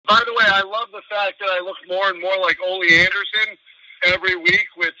By the way, I love the fact that I look more and more like Ole Anderson every week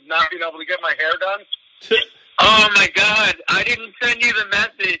with not being able to get my hair done. Oh, my God. I didn't send you the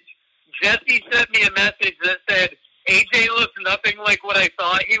message. Jesse sent me a message that said, AJ looks nothing like what I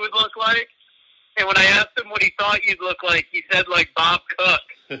thought he would look like. And when I asked him what he thought you'd look like, he said, like Bob Cook.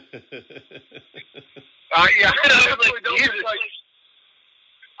 Yeah,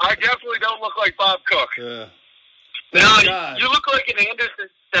 I definitely don't look like Bob Cook. No, you look like an Anderson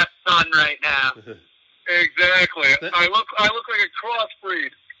stepson right now. Exactly. I look like a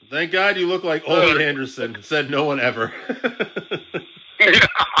crossbreed. Thank God you look like Ole Anderson. Said no one ever.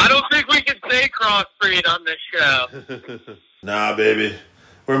 I don't think we can say crossbreed on this show. Nah, baby.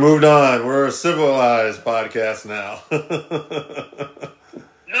 We're moved on. We're a civilized podcast now. No way.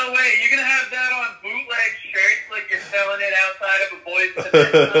 You're going to have that on bootleg shirts like you're selling it outside of a Boys to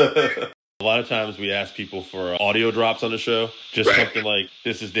Men. A lot of times we ask people for audio drops on the show. Just something like,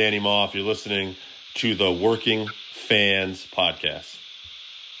 this is Danny Moff. You're listening to the Working Fans Podcast.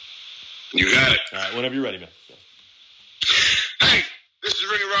 You got it. All right, whenever you're ready, man. Hey, this is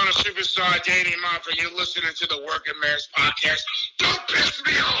Ring Around a Superstar, Danny Moff, and you're listening to the Working Man's Podcast. Don't piss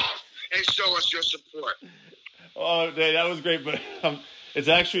me off and show us your support. Oh, Dave, that was great, but it's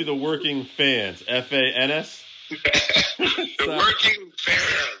actually the Working Fans, F-A-N-S. The Working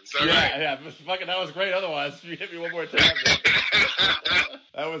Fans. All right. Yeah, fucking, that was great. Otherwise, you hit me one more time.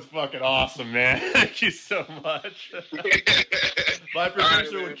 That was fucking awesome, man. Thank you so much. My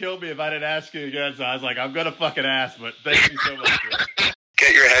producer would kill me if I didn't ask you again, so I was like, I'm going to fucking ask, but thank you so much, man.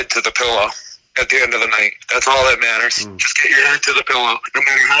 Get your head to the pillow at the end of the night. That's all that matters. Just get your head to the pillow. No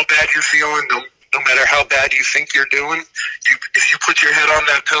matter how bad you're feeling, no matter how bad you think you're doing, if you put your head on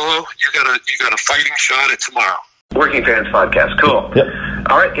that pillow, you got a fighting shot at tomorrow. Working Fans Podcast. Cool. Yep.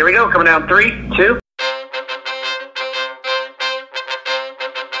 All right, here we go. Coming down 3, 2.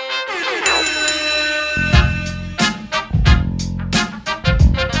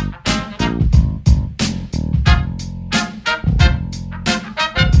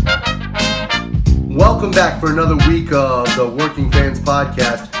 Welcome back for another week of the Working Fans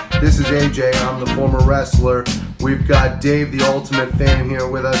Podcast. This is AJ. I'm the former wrestler. We've got Dave, the ultimate fan, here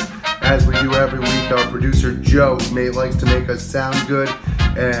with us. As we do every week, our producer Joe likes to make us sound good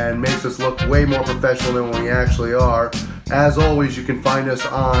and makes us look way more professional than we actually are. As always, you can find us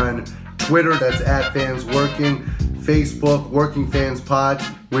on Twitter, that's @FansWorking, Facebook, Working Fans Pod.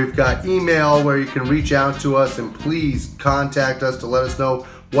 We've got email where you can reach out to us and please contact us to let us know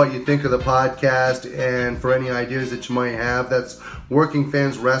what you think of the podcast and for any ideas that you might have. That's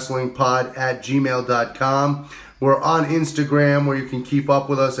workingfanswrestlingpod@gmail.com. We're on Instagram where you can keep up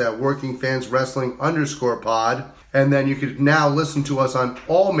with us at workingfanswrestling_pod. And then you can now listen to us on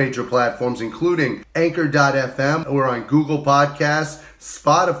all major platforms, including Anchor.fm. We're on Google Podcasts,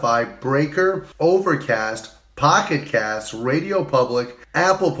 Spotify, Breaker, Overcast, Pocket Casts, Radio Public,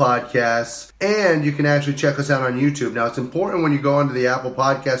 Apple Podcasts, and you can actually check us out on YouTube. Now, it's important when you go onto the Apple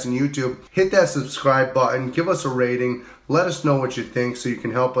Podcasts and YouTube, hit that subscribe button, give us a rating, let us know what you think so you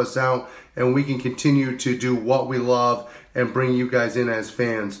can help us out and we can continue to do what we love and bring you guys in as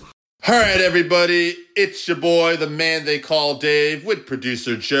fans. All right, everybody, it's your boy, the man they call Dave, with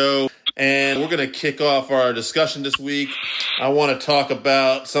producer Joe, and we're going to kick off our discussion this week. I want to talk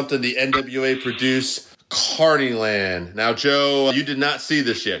about something the NWA produced, Carnyland. Now, Joe, you did not see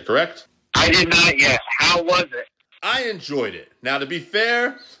this yet, correct? I did not yet. How was it? I enjoyed it. Now, to be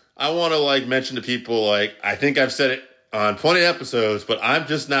fair, I want to mention to people, I think I've said it on plenty of episodes, but I'm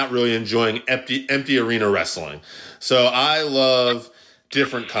just not really enjoying empty arena wrestling. So I love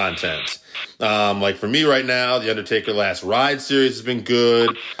different content. For me right now, the Undertaker Last Ride series has been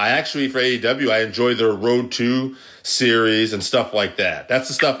good. I actually, for AEW, I enjoy their Road 2 series and stuff like that. That's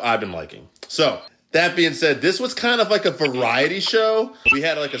the stuff I've been liking. So, that being said, this was kind of like a variety show. We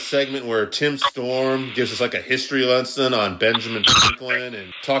had a segment where Tim Storm gives us a history lesson on Benjamin Franklin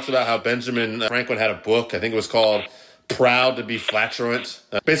and talks about how Benjamin Franklin had a book. I think it was called Proud to be Flatulent.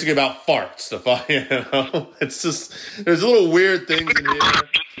 Basically about farts. It's just, there's little weird things in here.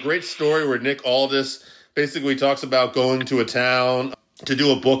 Great story where Nick Aldis basically talks about going to a town to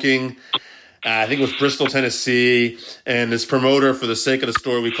do a booking. I think it was Bristol, Tennessee. And this promoter, for the sake of the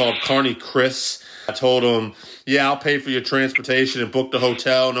story, we called Carney Chris. I told him, yeah, I'll pay for your transportation and book the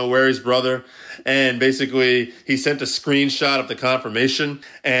hotel. No worries, brother. And basically, he sent a screenshot of the confirmation.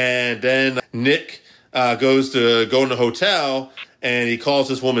 And then Nick goes to go in the hotel, and he calls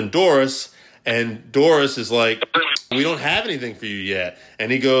this woman Doris. And Doris is like, we don't have anything for you yet.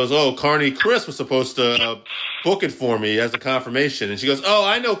 And he goes, oh, Carney Chris was supposed to book it for me as a confirmation. And she goes, oh,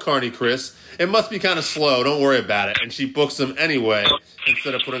 I know Carney Chris. It must be kind of slow. Don't worry about it. And she books him anyway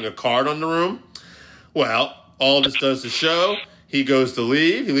instead of putting a card on the room. Well, Aldis does the show. He goes to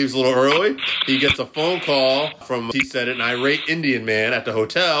leave. He leaves a little early. He gets a phone call from, he said it, an irate Indian man at the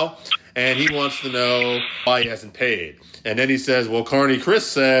hotel, and he wants to know why he hasn't paid. And then he says, well, Carney Chris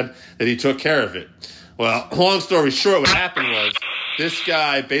said that he took care of it. Well, long story short, what happened was this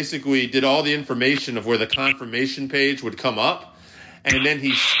guy basically did all the information of where the confirmation page would come up, and then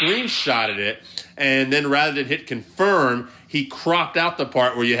he screenshotted it, and then rather than hit confirm, he cropped out the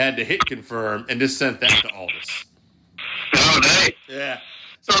part where you had to hit confirm and just sent that to Aldis. Oh, nice. Yeah.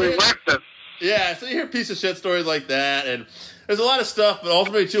 So he worked them. Yeah, so you hear piece of shit stories like that, and there's a lot of stuff, but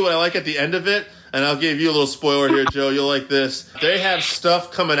ultimately, too, what I like at the end of it, and I'll give you a little spoiler here, Joe, you'll like this. They have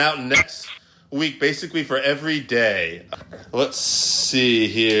stuff coming out next week, basically for every day. Let's see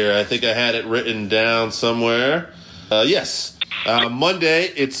here. I think I had it written down somewhere. Yes. Monday,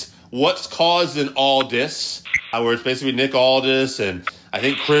 it's What's Causing Aldis, where it's basically Nick Aldis and I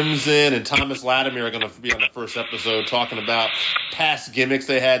think Crimson and Thomas Latimer are going to be on the first episode talking about past gimmicks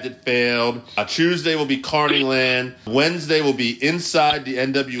they had that failed. Tuesday will be Carneyland. Wednesday will be Inside the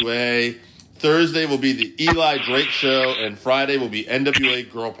NWA. Thursday will be the Eli Drake Show. And Friday will be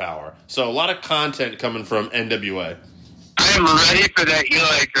NWA Girl Power. So a lot of content coming from NWA. I am ready for that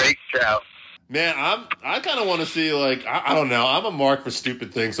Eli Drake show. Man, I kind of want to see, like, I don't know. I'm a mark for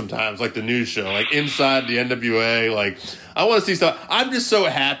stupid things sometimes, like the news show, like Inside the NWA. Like, I want to see stuff. I'm just so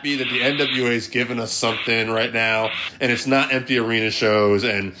happy that the NWA is giving us something right now, and it's not empty arena shows.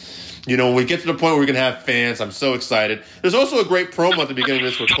 And, you know, when we get to the point where we can have fans, I'm so excited. There's also a great promo at the beginning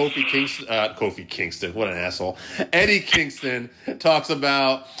of this where Kofi Kingston, what an asshole. Eddie Kingston talks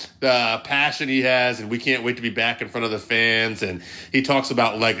about the passion he has, and we can't wait to be back in front of the fans, and he talks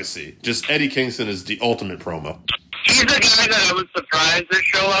about legacy. Just Eddie Kingston is the ultimate promo. He's the guy that I was surprised that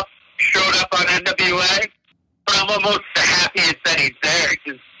showed up on NWA, but I'm almost the happiest that he's there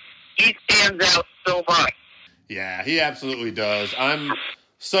because he stands out so much. Yeah, he absolutely does. I'm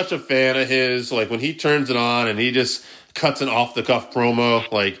such a fan of his. Like, when he turns it on and he just cuts an off-the-cuff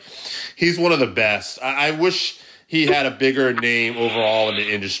promo, like, he's one of the best. I wish he had a bigger name overall in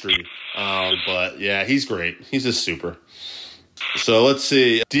the industry. But, yeah, he's great. He's just super. So, let's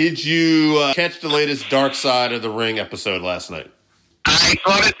see. Did you catch the latest Dark Side of the Ring episode last night? I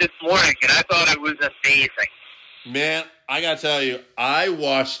caught it this morning, and I thought it was amazing. Man, I got to tell you, I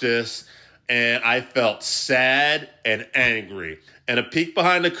watched this, and I felt sad and angry. And a peek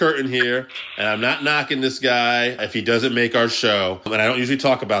behind the curtain here, and I'm not knocking this guy if he doesn't make our show, and I don't usually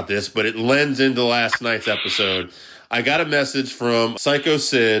talk about this, but it lends into last night's episode. I got a message from Psycho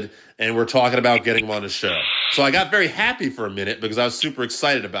Sid, and we're talking about getting him on the show. So I got very happy for a minute because I was super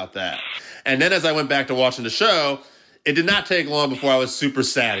excited about that. And then as I went back to watching the show, it did not take long before I was super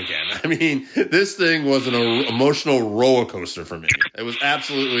sad again. I mean, this thing was an emotional roller coaster for me. It was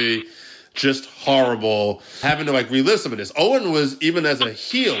absolutely just horrible having to, like, relive some of this. Owen was, even as a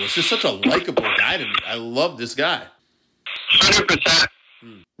heel, was just such a likable guy to me. I love this guy. 100%.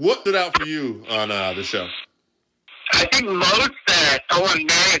 What stood out for you on the show? I think most that Owen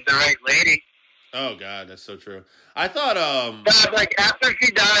married the right lady. Oh, God, that's so true. I thought, But, like, after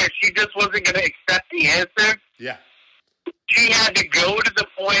she died, she just wasn't going to accept the answer. Yeah. She had to go to the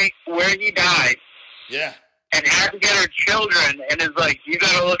point where he died. Yeah. And had to get her children, and is like, you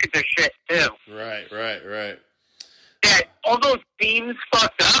got to look at this shit, too. Right. That almost seems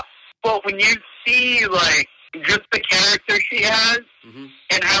fucked up, but when you see, like, just the character she has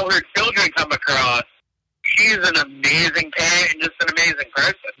and how her children come across, she's an amazing parent and just an amazing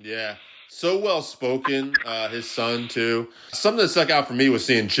person. Yeah. So well spoken, his son, too. Something that stuck out for me was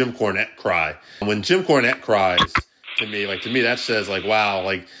seeing Jim Cornette cry. When Jim Cornette cries, to me, that says, like, wow,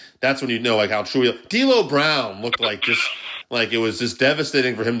 like, that's when you know, like, how true. D'Lo Brown looked like it was just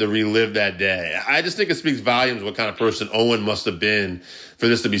devastating for him to relive that day. I just think it speaks volumes what kind of person Owen must have been for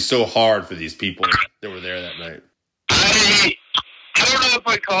this to be so hard for these people that were there that night. I don't know if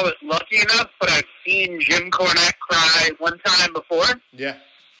I call it lucky enough, but I've seen Jim Cornette cry one time before. Yeah.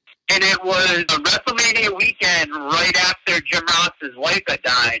 And it was a WrestleMania weekend right after Jim Ross's wife had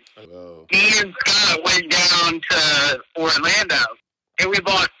died. Oh. Me and Scott went down to Orlando, and we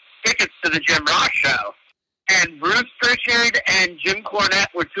bought tickets to the Jim Ross show. And Bruce Pritchard and Jim Cornette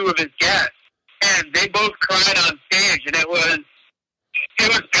were two of his guests. And they both cried on stage, and it was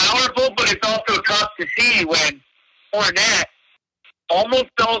powerful, but it's also tough to see when Cornette, almost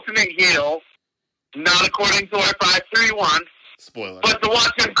the ultimate heel, not according to our 531, Spoiler. but to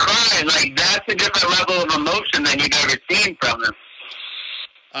watch him cry, like, that's a different level of emotion than you've ever seen from him.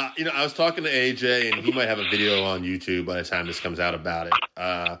 I was talking to AJ, and he might have a video on YouTube by the time this comes out about it.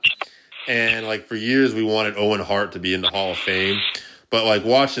 And, like, for years we wanted Owen Hart to be in the Hall of Fame. But, like,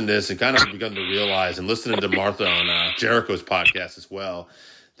 watching this and kind of begun to realize and listening to Martha on Jericho's podcast as well,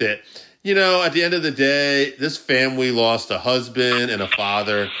 that, you know, at the end of the day, this family lost a husband and a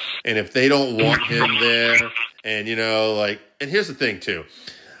father. And if they don't want him there, and, you know, like, and here's the thing, too.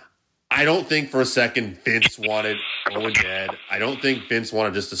 I don't think for a second Vince wanted Owen dead. I don't think Vince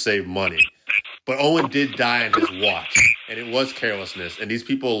wanted just to save money. But Owen did die on his watch, and it was carelessness. And these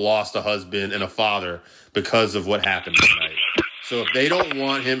people lost a husband and a father because of what happened tonight. So if they don't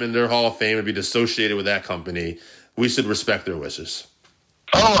want him in their Hall of Fame to be dissociated with that company, we should respect their wishes.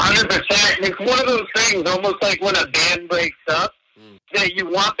 Oh, 100%. It's one of those things, almost like when a band breaks up, that you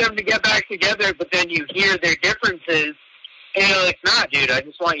want them to get back together, but then you hear their differences, and you're like, nah, dude, I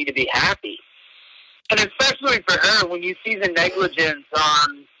just want you to be happy. And especially for her, when you see the negligence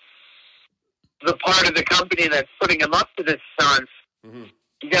on the part of the company that's putting him up to this stunt,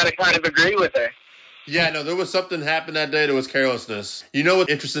 you got to kind of agree with her. Yeah, no, there was something happened that day that was carelessness. You know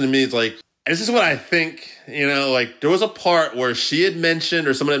what's interesting to me is, like, this is what I think, you know, like, there was a part where she had mentioned,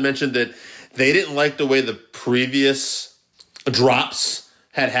 or someone had mentioned, that they didn't like the way the previous drops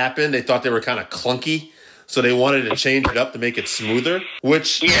had happened. They thought they were kind of clunky, so they wanted to change it up to make it smoother,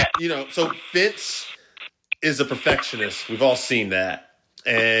 which, you know, so Vince is a perfectionist. We've all seen that.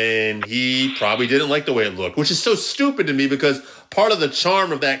 And he probably didn't like the way it looked, which is so stupid to me because part of the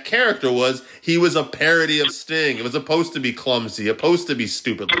charm of that character was he was a parody of Sting. It was supposed to be clumsy, supposed to be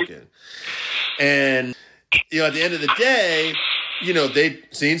stupid looking. And, you know, at the end of the day, you know, they've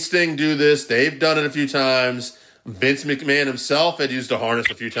seen Sting do this. They've done it a few times. Vince McMahon himself had used a harness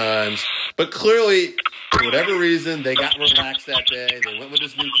a few times. But clearly, for whatever reason, they got relaxed that day. They went with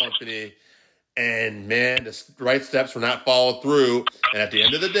this new company. And, man, the right steps were not followed through. And at the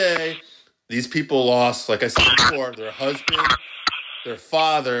end of the day, these people lost, like I said before, their husband, their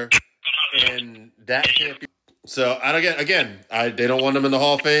father, and that can't be. So, again, they don't want them in the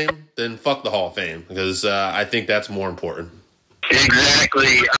Hall of Fame, then fuck the Hall of Fame, because I think that's more important.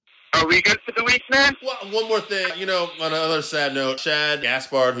 Exactly. Are we good for the week, man? Well, one more thing. You know, on another sad note, Shad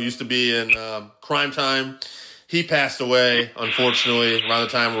Gaspard, who used to be in Crime Time, he passed away, unfortunately, around the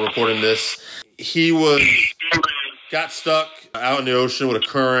time we're recording this. He got stuck out in the ocean with a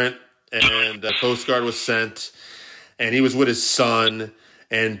current, and the Coast Guard was sent, and he was with his son.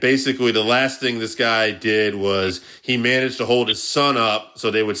 And basically, the last thing this guy did was he managed to hold his son up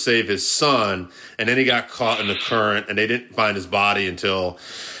so they would save his son, and then he got caught in the current, and they didn't find his body until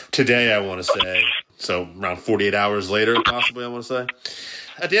today, I want to say. So around 48 hours later, possibly, I want to say.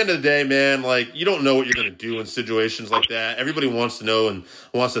 At the end of the day, man, like, you don't know what you're going to do in situations like that. Everybody wants to know and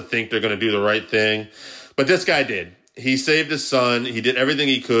wants to think they're going to do the right thing. But this guy did. He saved his son. He did everything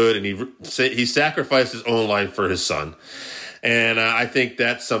he could, and he sacrificed his own life for his son. And I think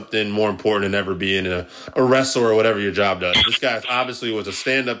that's something more important than ever being a wrestler or whatever your job does. This guy obviously was a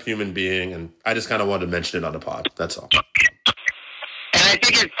stand-up human being, and I just kind of wanted to mention it on the pod. That's all. And I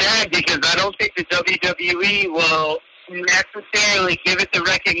think it's sad because I don't think the WWE will necessarily give it the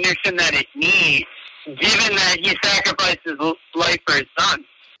recognition that it needs, given that he sacrificed his life for his son.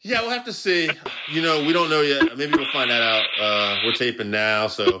 Yeah, we'll have to see. You know, we don't know yet. Maybe we'll find that out. We're taping now,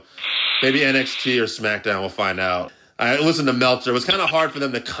 so maybe NXT or SmackDown will find out. I listened to Meltzer. It was kind of hard for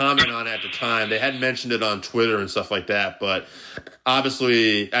them to comment on it at the time. They hadn't mentioned it on Twitter and stuff like that, but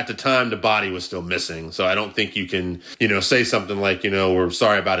obviously at the time the body was still missing. So I don't think you can, you know, say something like, you know, we're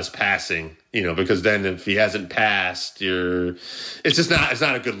sorry about his passing, you know, because then if he hasn't passed, it's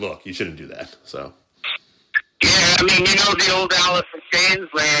not a good look. You shouldn't do that. So. Yeah, I mean, you know the old Alice in Chains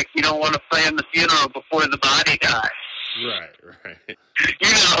lyric, you don't want to plan the funeral before the body dies. Right. You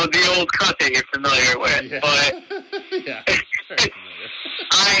know, the old cut that you're familiar with. Yeah. But yeah.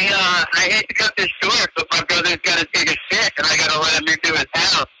 I hate to cut this short, but my brother's got to take a shit, and I got to let him into his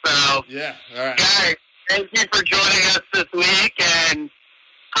house. So, yeah, all right. Guys, thank you for joining us this week, and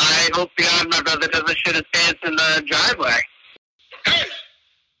I hope beyond my brother doesn't shit his pants in the driveway. Hey!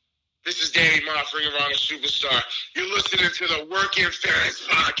 This is Danny Moff, Ring of Honor Superstar. You're listening to the Working Fans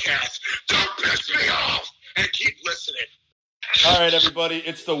Podcast. Don't piss me off, and keep listening. All right, everybody,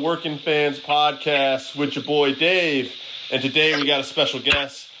 it's the Working Fans Podcast with your boy Dave. And today we got a special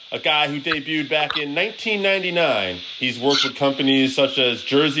guest, a guy who debuted back in 1999. He's worked with companies such as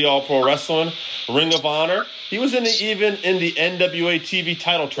Jersey All Pro Wrestling, Ring of Honor. He was even in the NWA TV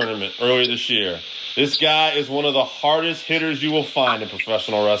title tournament earlier this year. This guy is one of the hardest hitters you will find in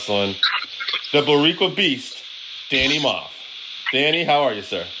professional wrestling. The Boricua Beast, Danny Moff. Danny, how are you,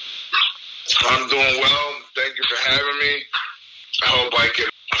 sir? I'm doing well. Thank you for having me. I hope I can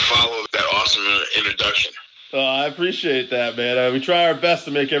follow that awesome introduction. I appreciate that, man. We try our best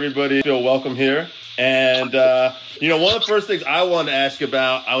to make everybody feel welcome here. And, one of the first things I wanted to ask you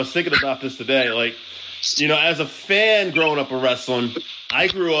about, I was thinking about this today, like, as a fan growing up in wrestling, I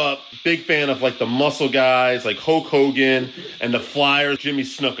grew up big fan of like the muscle guys, like Hulk Hogan and the Flyers, Jimmy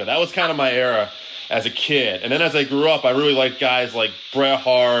Snuka. That was kind of my era as a kid. And then as I grew up, I really liked guys like Bret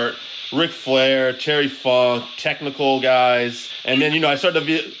Hart, Ric Flair, Terry Funk, technical guys. And then, I started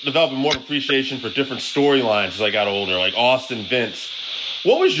developing more appreciation for different storylines as I got older, like Austin, Vince.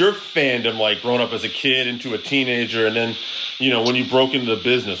 What was your fandom like growing up as a kid into a teenager, and then, when you broke into the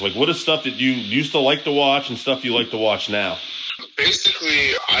business? Like, what is stuff that you used to like to watch and stuff you like to watch now?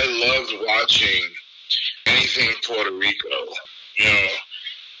 Basically, I loved watching anything Puerto Rico.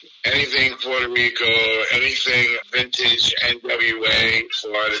 Anything Puerto Rico, anything vintage NWA,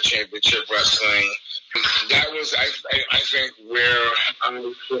 Florida Championship Wrestling. That was, I think, where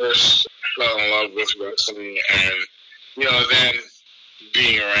I first fell in love with wrestling. And, then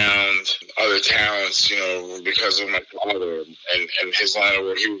being around other talents, because of my father and his line of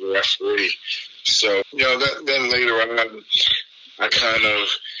work, he was a referee. So, then later on, I kind of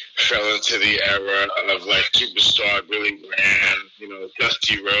fell into the era of like superstar Billy Graham,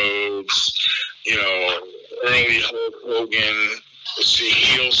 Dusty Rhodes, early Hulk Hogan,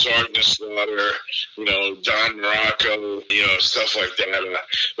 heel Sergeant Slaughter, Don Morocco, stuff like that.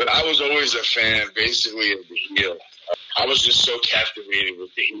 But I was always a fan, basically, of the heel. I was just so captivated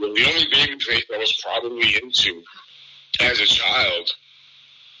with the heel. The only babyface I was probably into as a child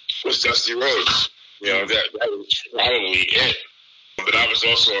was Dusty Rhodes. That was probably it. But I was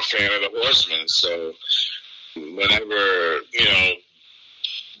also a fan of the Horsemen, so whenever,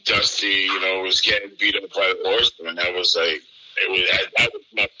 Dusty, was getting beat up by the Horsemen, that was like, I was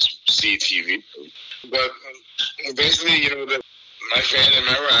must see TV. But basically, my fandom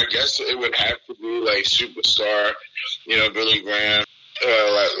era, I guess it would have to be like Superstar, Billy Graham, like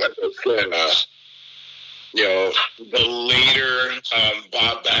I said, the later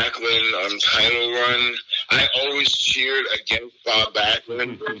Bob Backlund title run. I always cheered against Bob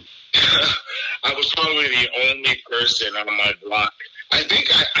Backlund. I was probably the only person on my block. I think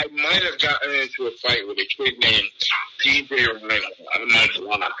I might have gotten into a fight with a kid named DJ Ryan on my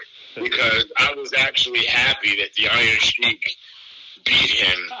block because I was actually happy that the Iron Sheik beat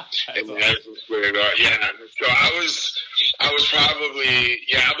him in Madison Square Garden. Yeah, so I was probably,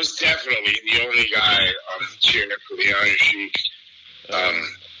 I was definitely the only guy cheering for the Iron Sheik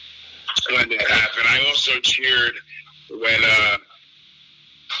when that happened. I also cheered when,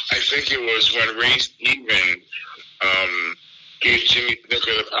 I think it was when Ray Stevens gave Jimmy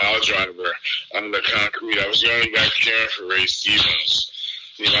Snuka the pile driver on the concrete. I was the only guy cheering for Ray Stevens.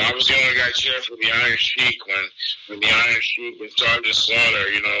 I was the only guy cheering for the Iron Sheik when the Iron Sheik and Sergeant Slaughter,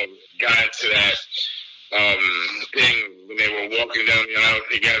 got into that thing when they were walking down the aisle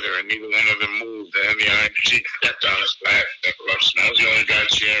together and neither one of them moved, and then the Iron Sheik stepped on his back and crushed him. I was the only guy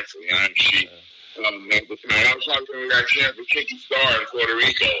cheering for the Iron Sheik. At the time. I was also the only guy cheering for Kiki Starr in Puerto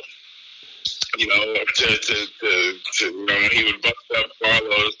Rico. To when he would bust up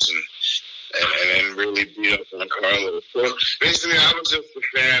Carlos and really beat up on Carlos. So basically, I was just a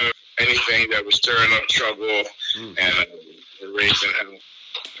fan of anything that was stirring up trouble and raising hell.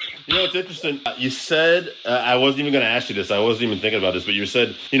 It's interesting. You said, I wasn't even going to ask you this. I wasn't even thinking about this, but you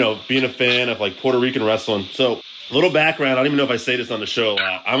said, being a fan of like Puerto Rican wrestling. So a little background. I don't even know if I say this on the show a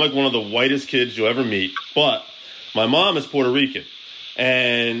lot. I'm like one of the whitest kids you'll ever meet, but my mom is Puerto Rican.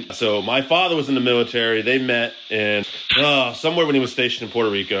 And so my father was in the military. They met in somewhere when he was stationed in Puerto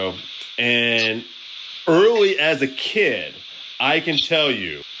Rico. And early as a kid, I can tell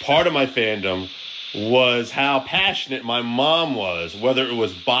you, part of my fandom was how passionate my mom was, whether it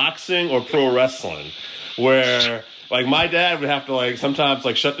was boxing or pro wrestling, where like my dad would have to like sometimes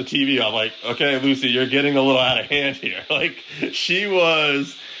like shut the TV off, like, okay, Lucy, you're getting a little out of hand here. Like she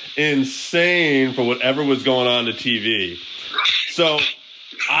was insane for whatever was going on the TV. So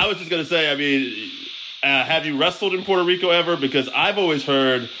I was just going to say, I mean, have you wrestled in Puerto Rico ever? Because I've always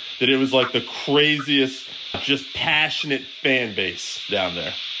heard that it was like the craziest, just passionate fan base down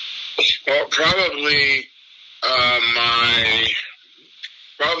there. Well, probably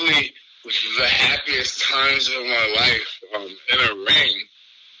the happiest times of my life in a ring,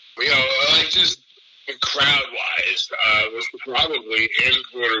 like just crowd-wise, was probably in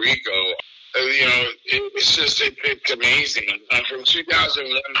Puerto Rico. It's amazing. From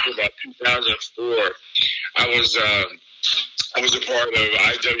 2001 to about 2004, I was a part of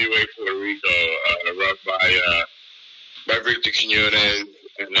IWA Puerto Rico, run by Victor Quinones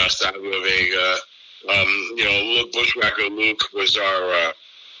and Savio Vega. Bushwhacker Luke was our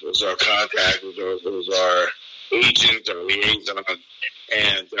contact, was our agent or liaison.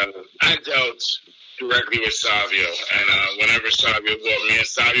 And I dealt directly with Savio. And whenever Savio bought me, and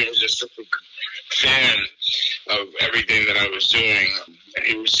Savio was just such a fan of everything that I was doing. And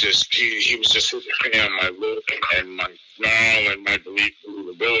he was just such a fan of my look and my style and my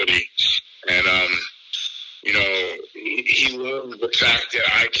believability. And he loved the fact that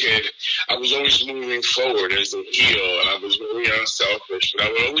I was always moving forward as a heel, and I was very unselfish, but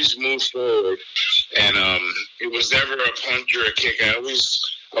I would always move forward. And it was never a punch or a kick. I was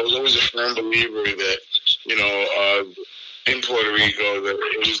always a firm believer that, in Puerto Rico, that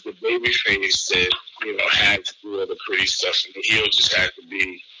it was the baby face that, had to do all the pretty stuff, and the heel just had to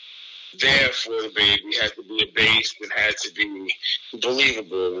be there for the baby, had to be a base, and had to be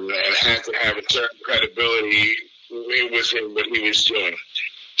believable, and had to have a certain credibility within what he was doing.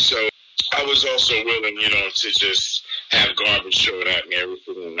 So I was also willing, to just have garbage thrown at me every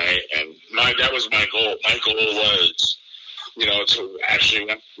single night, and that was my goal. My goal was, to actually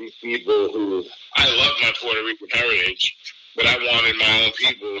want these people who, I love my Puerto Rican heritage, but I wanted my own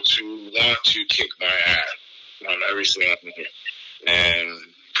people to want to kick my ass on every single night. And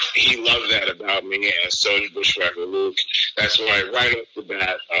he loved that about me, and so did Bushwhacker Luke. That's why right off the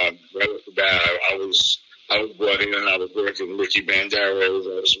bat, I was brought in. I was working with Ricky Banderas.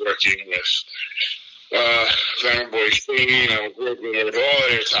 I was working with Venom Boy Steen. I was working with all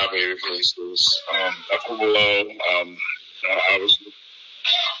their top baby faces. Apollo. I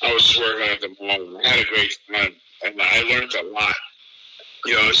was working with them all. I had a great time, and I learned a lot.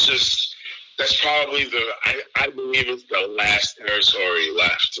 It's just, that's probably I believe it's the last territory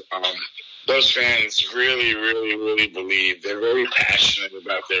left. Those fans really, really, really believe. They're very passionate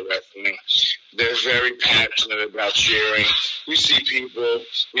about their wrestling. They're very passionate about cheering. You see people,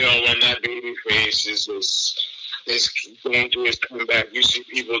 when that baby face is going through his comeback, you see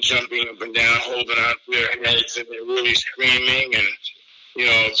people jumping up and down, holding on to their heads, and they're really screaming, and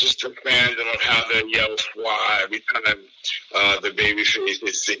just the fandom of how they yell fly every time the baby face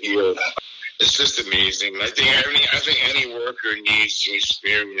hits the heel. It's just amazing. I think any worker needs to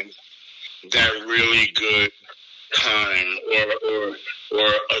experience that really good time, or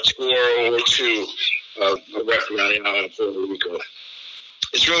a tour or two of wrestling out in Puerto Rico.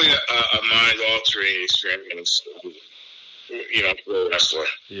 It's really a mind-altering experience, for a wrestler.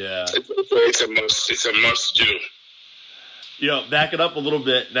 Yeah, it's a must-do. Back it up a little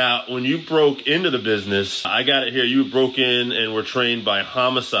bit. Now, when you broke into the business, I got it here. You broke in and were trained by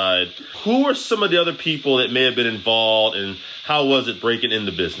Homicide. Who were some of the other people that may have been involved, and how was it breaking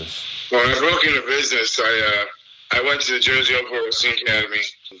into business? When I broke into business, I went to the Jersey Open Wrestling Academy.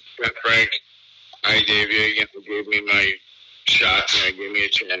 Ben Frank, Davey, gave me my shot, and gave me a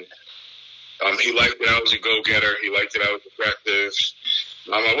chance. He liked that I was a go-getter. He liked that I was aggressive.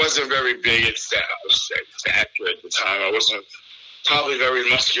 I wasn't very big at stature at the time. I wasn't probably very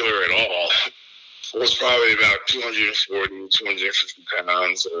muscular at all. I was probably about 240, 250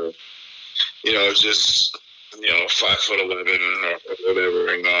 pounds, or, just, 5'11" or whatever.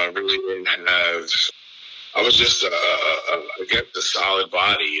 I really didn't have, I was just against a solid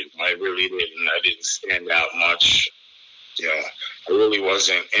body. I really didn't. I didn't stand out much. I really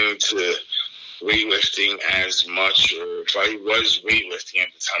wasn't into weightlifting as much, or if I was weightlifting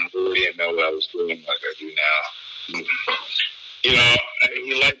at the time, I really didn't know what I was doing like I do now.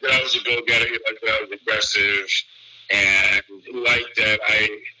 He liked that I was a go-getter. He liked that I was aggressive, and he liked that I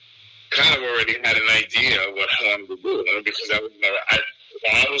kind of already had an idea of what I wanted to do, because I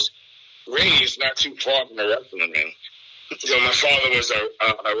was raised not too far from the wrestling ring. My father was a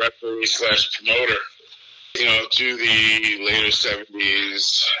referee / promoter, to the later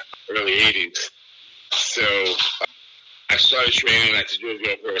 70s, early 80s. So I started training at the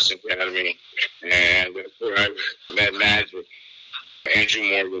Jersey Open Wrestling Academy, and that's where I met Magic. Andrew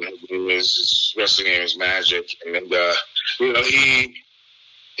Morgan, his wrestling name is Magic, and he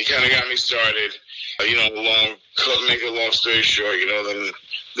kind of got me started. Make a long story short,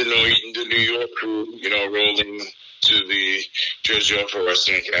 the New York crew, rolled into the Jersey Open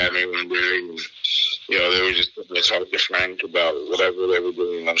Wrestling Academy one day, and they were just talking to Frank about whatever they were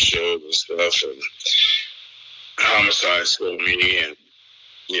doing on shows and stuff, and Homicide told me, and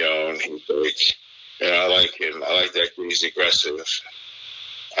and he's like, I like him. I like that he's aggressive.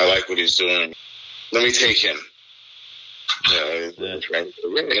 I like what he's doing. Let me take him. Frank,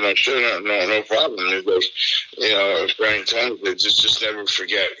 sure, no problem. It's like, Frank told me, just never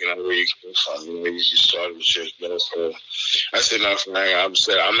forget, where you came from, you started with shit. So I said, no, Frank, I'm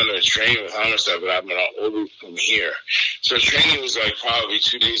going to train with Homicide, but I'm going to always come here. So training was like probably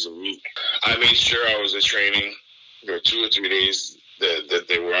 2 days a week. I made sure I was at training, 2 or 3 days that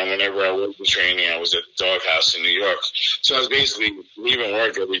they were on. Whenever I was in training, I was at the doghouse in New York. So I was basically leaving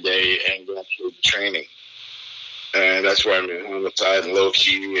work every day and going to training. And that's where I'm on the side, and Low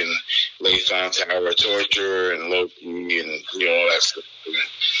Key and Lathon Tower of Torture and Low Key and, you know, all that stuff.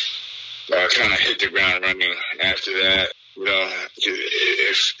 I kind of hit the ground running after that. You know,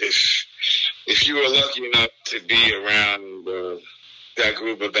 if you were lucky enough to be around that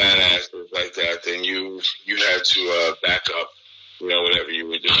group of badasses like that, then you had to back up, you know, whatever you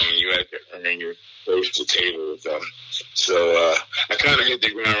were doing. You had to earn your place to table with them. So I kind of hit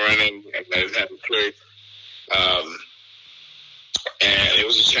the ground running, and I didn't have a choice. And it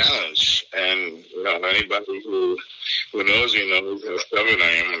was a challenge. And, you know, anybody who knows me knows how stubborn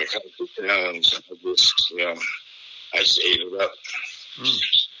I am when it comes to challenge. I just ate it up.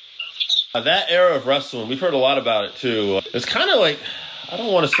 That era of wrestling, we've heard a lot about it too. It's kind of like, I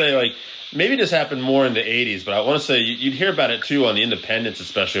don't want to say like, maybe this happened more in the 80s, but I want to say you'd hear about it too on the independents,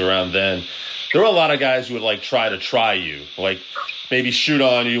 especially around then. There were a lot of guys who would like try you, like maybe shoot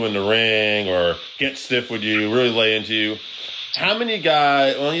on you in the ring or get stiff with you, really lay into you. How many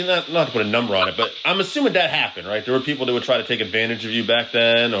guys, well, not to put a number on it, but I'm assuming that happened, right? There were people that would try to take advantage of you back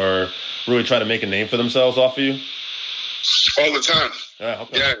then or really try to make a name for themselves off of you? All the time.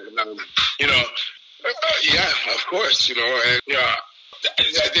 Okay. Yeah, you know, yeah, of course, you know, and you know,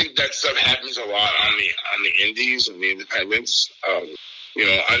 I think that stuff happens a lot on the indies and the independents. You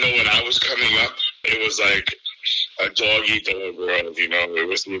know, I know when I was coming up, it was like a dog eat dog world. You know, it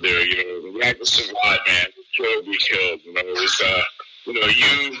was either, you know, you had to survive, man, kill or be killed. You know, it was you know,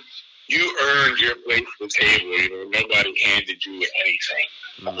 you earned your place at the table. You know, nobody handed you anything.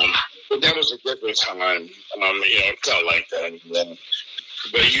 But that was a different time. You know, it felt like that.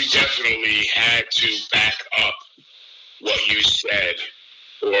 But you definitely had to back up what you said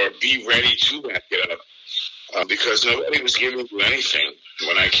or be ready to back it up. Because nobody was giving you anything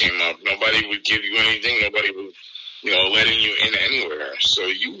when I came up. Nobody would give you anything. Nobody was, you know, letting you in anywhere. So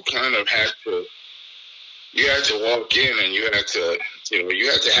you kind of had to walk in and you had to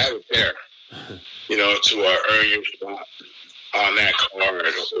have it there, you know, to earn your spot on that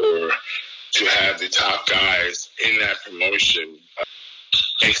card or to have the top guys in that promotion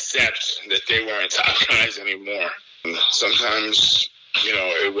accept that they weren't top guys anymore. Sometimes, you know,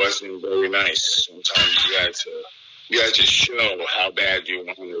 it wasn't very nice. Sometimes you had to show how bad you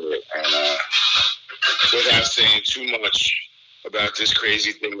wanted it, and without saying too much about this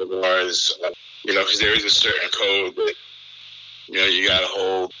crazy thing of ours, you know, because there is a certain code that, you know, you gotta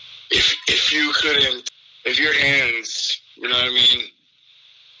hold. If your hands, you know what I mean?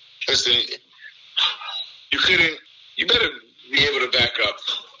 Listen, you better be able to back up,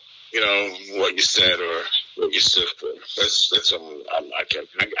 you know, what you said or what you stood for. That's all I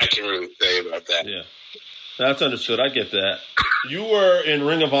can really say about that. Yeah, that's understood. I get that. You were in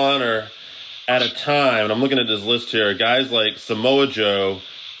Ring of Honor at a time, and I'm looking at this list here, guys like Samoa Joe,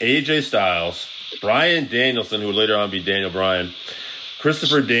 AJ Styles, Bryan Danielson, who would later on be Daniel Bryan,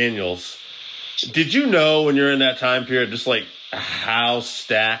 Christopher Daniels. Did you know when you're in that time period just like how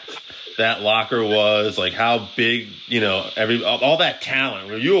stacked that locker was, like how big, you know, all that talent?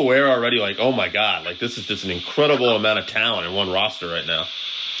 Were you aware already, like, oh my God, like this is just an incredible amount of talent in one roster right now?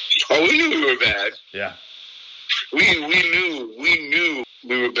 Oh, we knew we were bad. Yeah. We knew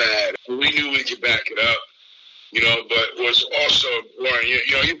we were bad. We knew we could back it up, you know, but what's also important,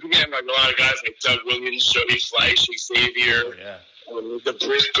 you know, you forget like a lot of guys like Doug Williams, Jody Fleisch, Xavier, oh, yeah. The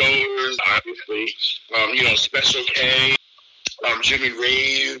Briscoes, obviously, you know, Special K, Jimmy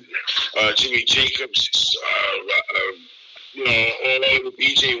Rave, Jimmy Jacobs, you know, all of the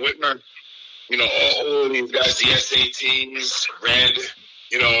BJ Whitmer, you know, all of these guys, the SATs, Red,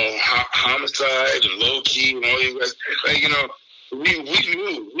 you know, Homicide and Low Key and all these guys. Like, you know, we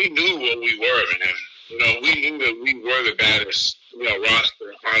knew what we were, man. You know, we knew that we were the baddest, you know,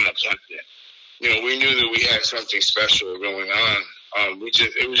 roster on the planet. You know, we knew that we had something special going on.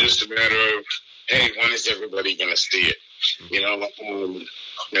 It was just a matter of, hey, when is everybody going to see it? You know,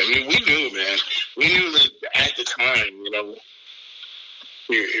 we knew, man. We knew that at the time, you know,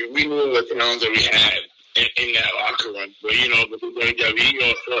 we knew the talent that we had in that locker room. But, you know, the WWE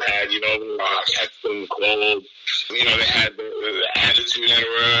also had, you know, The Rock, had Stone Cold. You know, they had the Attitude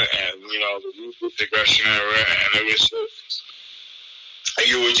Era and, you know, the Ruthless Aggression Era. And it was just,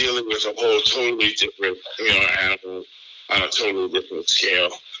 you were dealing with a whole totally different, you know, animal on a totally different scale.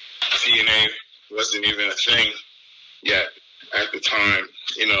 TNA wasn't even a thing yet at the time,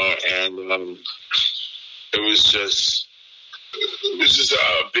 you know, and it was just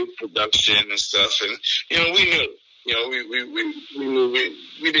a big production and stuff, and you know, we knew, you know, we knew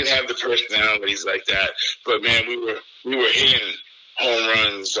we didn't have the personalities like that, but man, we were hitting home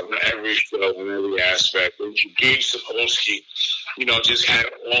runs on every show, on every aspect. And Gabe Sapolsky, just had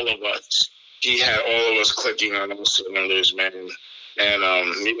all of us. He had all of us clicking on all cylinders, man. And,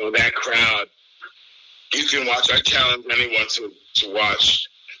 that crowd, you can watch. I challenge anyone to watch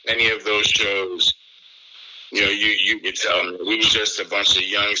any of those shows. You could tell me we were just a bunch of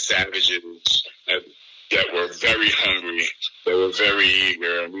young savages that were very hungry, that were very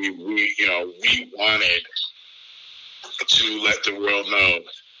eager, and we wanted to let the world know,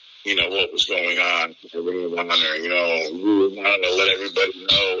 what was going on with the Ring of Honor. We wanted to let everybody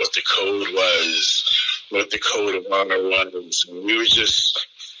know what the code was, what the code of honor was. And we were just,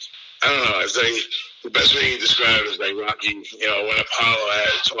 I don't know, it's like, the best way you can describe it is like Rocky, when Apollo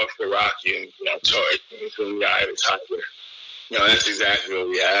had talked to Rocky and, talked from the eye of the tiger. That's exactly what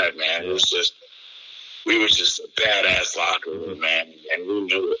we had, man. It was just, we were just a badass locker room, man, and we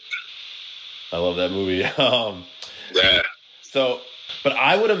knew it. I love that movie. Yeah. So, but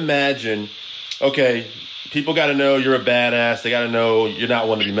I would imagine, okay, people got to know you're a badass. They got to know you're not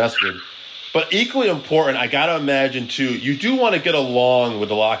one to be messed with. But equally important, I got to imagine, too, you do want to get along with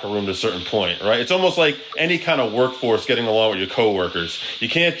the locker room to a certain point, right? It's almost like any kind of workforce getting along with your coworkers. You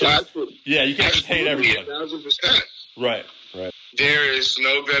can't just, you can't just hate everyone. 1,000%. Right. There is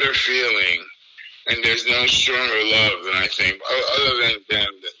no better feeling, and there's no stronger love than I think, other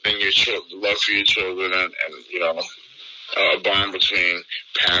than your children, love for your children, and a bond between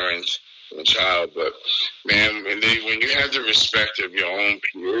parent and child. But man, when you have the respect of your own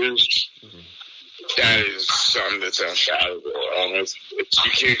peers, that is something that's unfathomable.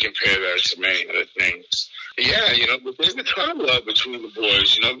 You can't compare that to many other things. Yeah, but there's a ton of love between the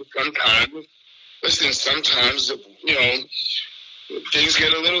boys. But sometimes, things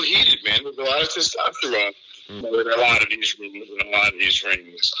get a little heated, man. There's a lot of testosterone in a lot of these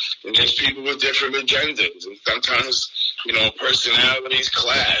rings, and there's people with different agendas, and sometimes, personalities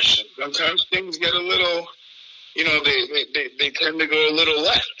clash, and sometimes things get a little, they tend to go a little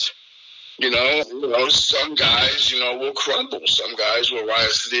left. Some guys, will crumble. Some guys will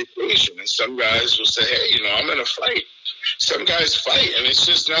rise to the occasion, and some guys will say, hey, I'm in a fight. Some guys fight, and it's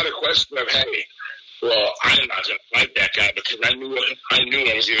just not a question of, hey, well, I'm not going to fight that guy because I knew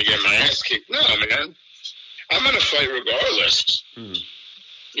I was going to get my ass kicked. No, man. I'm going to fight regardless. Either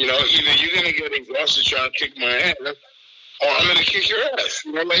you're going to get exhausted trying to kick my ass, or I'm going to kick your ass.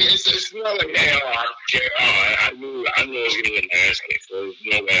 It's not like, hey, I knew I was going to get my ass kicked, so there's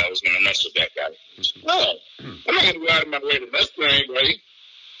no way I was going to mess with that guy. No. I'm not going to go out of my way to mess with anybody.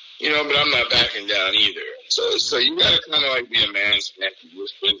 But I'm not backing down either. So you got to kind of be a man's man in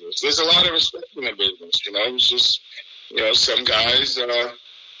this business. There's a lot of respect in the business. It's just, some guys.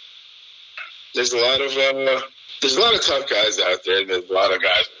 There's a lot of tough guys out there. There's a lot of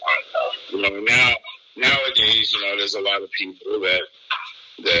guys around. Nowadays, there's a lot of people that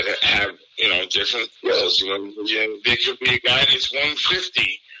have different skills. There could be a guy that's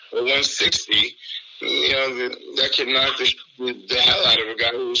 150 or 160. That can knock the hell out of a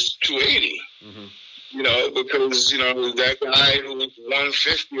guy who's 280. Because, that guy who's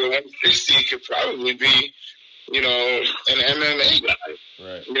 150 or 160 could probably be, an MMA guy.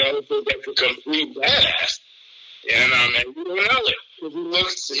 Right. So that's a complete badass. And you don't know it.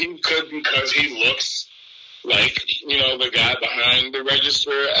 Because he looks like, the guy behind the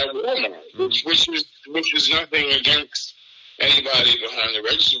register at Walmart, which is nothing against anybody behind the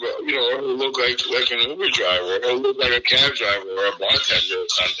register, or who look like an Uber driver, or look like a cab driver, or a bartender or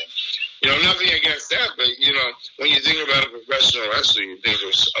something. Nothing against that, but, when you think about a professional wrestler, you think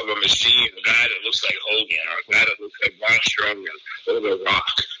of a machine, a guy that looks like Hogan, or a guy that looks like Braun Strowman, or The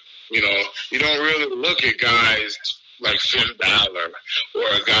Rock. You don't really look at guys like Finn Balor, or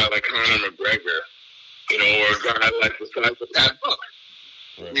a guy like Conor McGregor, or a guy like the size of Pat Buck.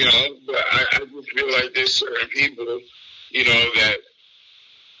 Right. But I just feel like there's certain people, that,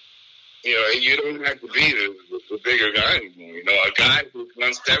 you don't have to be the bigger guy anymore. A guy who's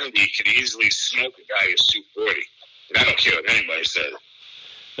 170 could easily smoke a guy who's 240. And I don't care what anybody says.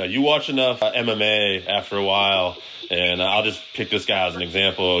 Now, you watch enough MMA after a while, and I'll just pick this guy as an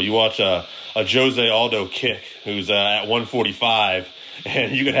example. You watch a Jose Aldo kick who's at 145,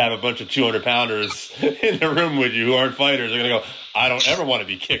 and you could have a bunch of 200-pounders in the room with you who aren't fighters. They're going to go, I don't ever want to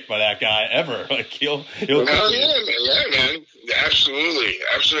be kicked by that guy, ever. Like, he'll yeah, man. Absolutely.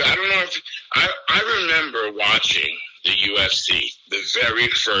 I don't know if... I remember watching the UFC, the very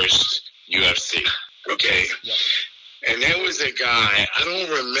first UFC, okay? Yep. And there was a guy, I don't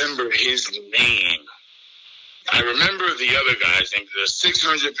remember his name. I remember the other guy's name, the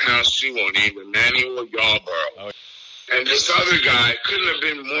 600-pound sumo named Emmanuel Yarborough. Oh. And this other guy couldn't have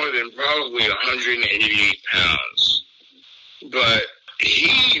been more than probably 188 pounds. But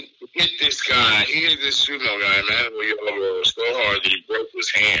he hit this guy. He hit this sumo guy, Manuel Yobo, so hard that he broke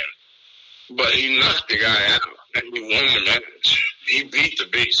his hand. But he knocked the guy out, and he won the match. He beat the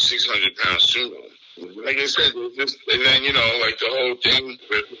big 600-pound sumo. Like I said, and then, like the whole thing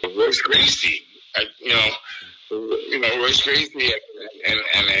with Royce Gracie. Royce Gracie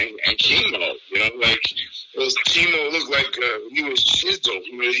and Kimo. Those Kimo looked like he was chiseled.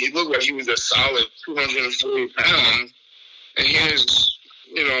 He looked like he was a solid 240 pounds. And here's,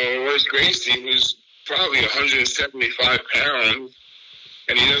 Royce Gracie, who's probably 175 pounds,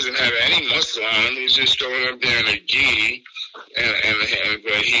 and he doesn't have any muscle on him. He's just throwing up there in a gi,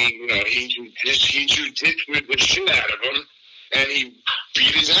 but he jujitsu'd the shit out of him, and he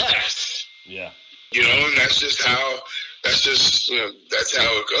beat his ass. Yeah. And that's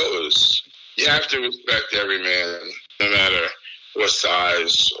how it goes. You have to respect every man, no matter what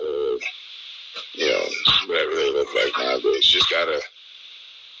size or, whatever they look like nowadays.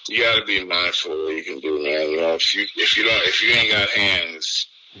 You gotta be mindful of what you can do, man. If you ain't got hands,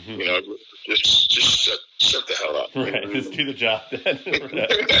 just shut the hell up. Right, just do the job then.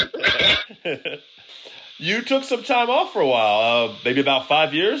 You took some time off for a while, maybe about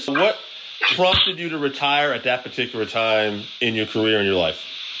 5 years. What prompted you to retire at that particular time in your career and your life?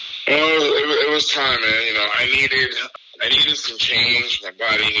 It was time, man. I needed some change. My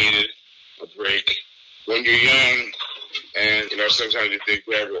body needed a break. When you're young, and sometimes you think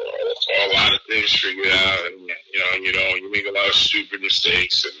you have a lot of things figured out, and you make a lot of stupid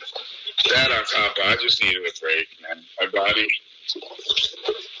mistakes, and that on top, I just needed a break, man.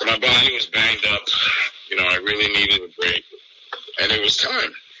 My body was banged up. I really needed a break, and it was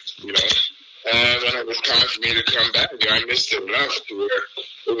time. And when it was time for me to come back, I missed it enough to where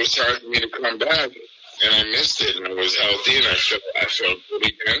it was time for me to come back, and I missed it, and I was healthy, and I felt good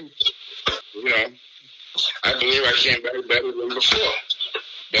again. I believe I came back better than before,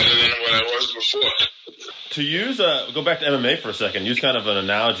 better than what I was before. To use go back to MMA for a second, use kind of an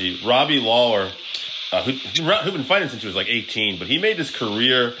analogy. Robbie Lawler, who'd been fighting since he was like 18, but he made his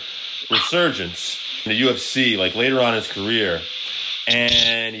career resurgence in the UFC, like later on in his career.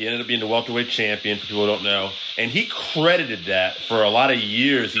 And he ended up being the welterweight champion, for people who don't know. And he credited that for a lot of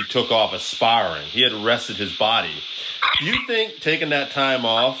years he took off aspiring. He had rested his body. Do you think taking that time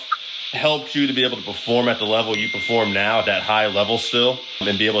off helped you to be able to perform at the level you perform now, at that high level still,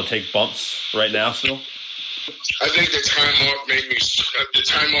 and be able to take bumps right now still? I think the time off made me,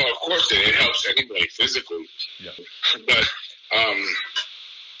 of course, it helps anybody physically. Yeah. But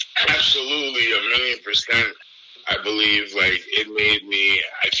absolutely, 1,000,000%. I believe, it made me,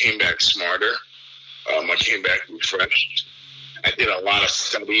 I came back smarter. I came back refreshed. I did a lot of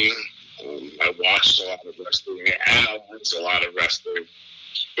studying. I watched a lot of wrestling. I analyzed a lot of wrestling.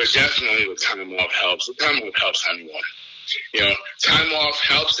 But definitely the time off helps. The time off helps anyone. Time off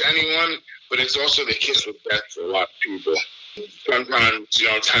helps anyone, but it's also the kiss with death for a lot of people. Sometimes,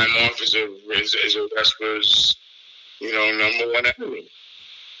 time off is a wrestler's, number one enemy.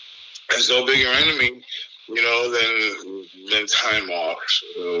 There's no bigger enemy, than time off.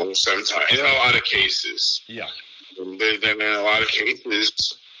 Sometimes, in a lot of cases. Yeah. Then in a lot of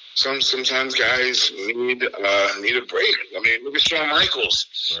cases, sometimes guys need a break. I mean, look at Shawn Michaels.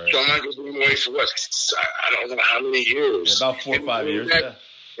 Right. Shawn Michaels been away for what? I don't know how many years. Yeah, about 4 or 5 years. Yeah.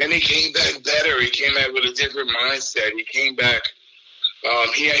 And he came back better. He came back with a different mindset. He came back.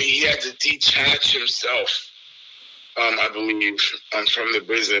 He had to detach himself. I believe, from the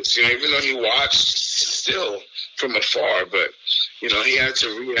business. Even though he watched still from afar, but he had to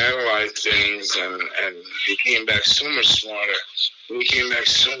reanalyze things, and he came back so much smarter. He came back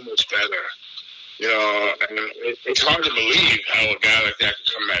so much better. And it's hard to believe how a guy like that can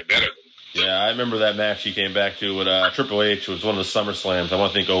come back better. Yeah, I remember that match he came back to with Triple H. It was one of the SummerSlams. I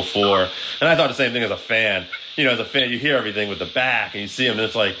want to think 2004. And I thought the same thing as a fan. As a fan, you hear everything with the back, and you see him, and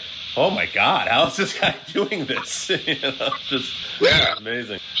it's like, oh my God, how is this guy doing this? Just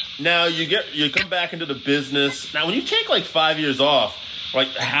amazing. Now you come back into the business. Now when you take 5 years off,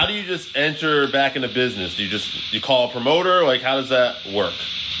 how do you just enter back into business? Do you call a promoter? How does that work?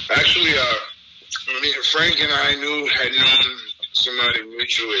 Actually, Frank and I had known somebody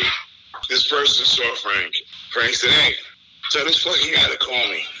mutually. This person saw Frank. Frank said, "Hey, tell this fucking guy to call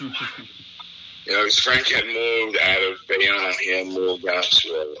me." Because Frank had moved out of Bayonne. He had moved down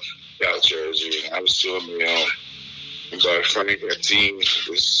to South Jersey, and I was still in Bayonne. But Frank had seen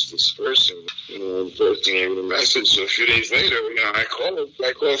this person. The person gave me a message. So a few days later, I called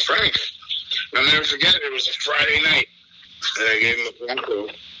Frank. I'll never forget it. It was a Friday night, and I gave him a phone call.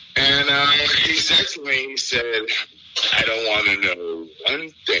 And he said to me, he said, "I don't want to know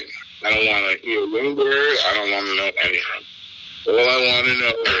one thing. I don't want to hear one word. I don't want to know anything." All I want to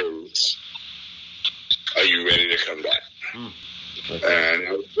know is, are you ready to come back? And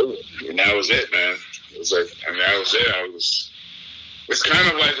that was it, man. It was like, and that was it. It's kind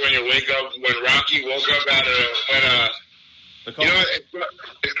of like when you wake up, when Rocky woke up out of, you know,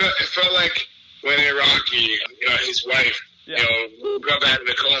 it felt like when in Rocky, you know, his wife, you know, woke up out of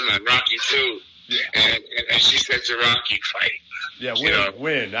the coma in Rocky 2. Yeah. And she said to Rocky, fight. Yeah,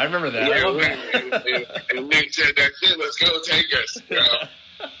 win. I remember that. Yeah, win. And Nick said, that's it, let's go, take us. You know?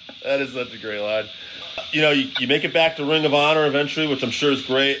 That is such a great line. You know, you make it back to Ring of Honor eventually, which I'm sure is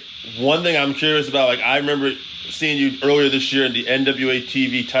great. One thing I'm curious about, like, I remember seeing you earlier this year in the NWA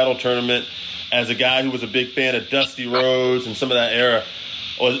TV title tournament as a guy who was a big fan of Dusty Rhodes and some of that era.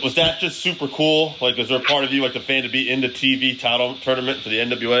 Was that just super cool? Like, was there a part of you, like, the fan to be in the TV title tournament for the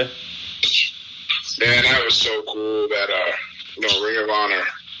NWA? Man, that was so cool that, you know, Ring of Honor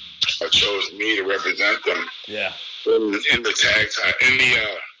chose me to represent them. Yeah. In the tag time,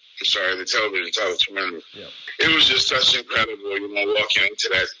 the television title tournament. Yeah. It was just such incredible, you know, walking into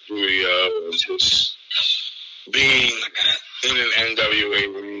that studio and just being in an NWA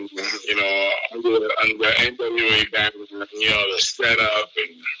ring, you know, under NWA banner, you know, the setup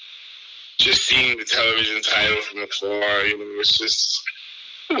and just seeing the television title from afar, you know,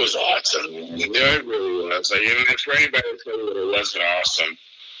 it was awesome. You know, it really was. Like, you know, for anybody to tell you that it wasn't awesome,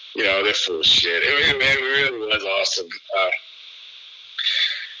 you know, they're full of shit. It really was awesome.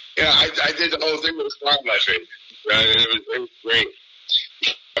 Yeah, I did the whole thing with a smile on my face. It was great.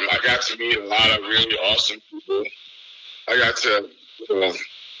 I got to meet a lot of really awesome people. I got to, you know,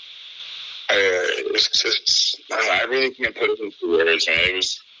 I really can't put it into words, man.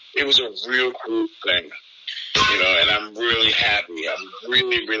 It was a real cool thing, you know, and I'm really happy. I'm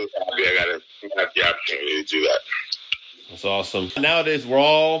really, really happy I got the opportunity to do that. That's awesome. Nowadays, we're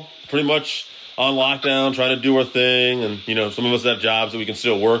all pretty much on lockdown, trying to do our thing, and, you know, some of us have jobs that we can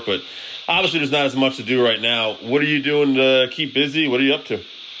still work, but obviously there's not as much to do right now. What are you doing to keep busy? What are you up to?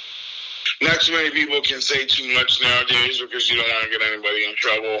 Not too many people can say too much nowadays because you don't want to get anybody in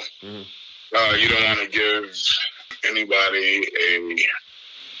trouble. Mm-hmm. You don't want to give anybody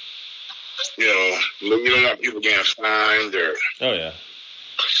you don't want people getting fined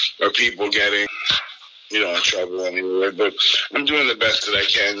or people getting, you know, in trouble anyway. But I'm doing the best that I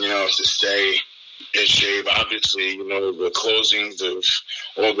can, you know, to stay in shape. Obviously, you know, the closings of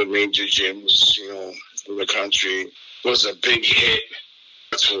all the major gyms, you know, in the country was a big hit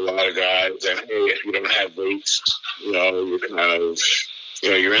to a lot of guys. And hey, if you don't have weights, you know, you're kind of, you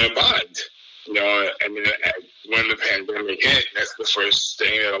know, you're in a bind. You know, I mean, when the pandemic hit, that's the first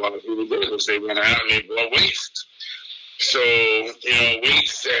thing that a lot of people did was they went out and they bought weights. So, you know,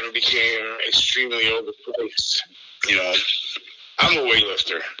 weights then became extremely overpriced. You know, I'm a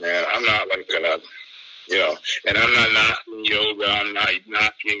weightlifter, man. I'm not like you know, and I'm not knocking yoga. I'm not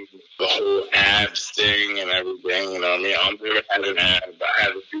knocking the whole abs thing and everything. You know what I mean? I've never had an ab. I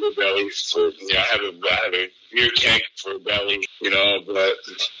have a beer belly I have a beer keg for a belly, you know, but,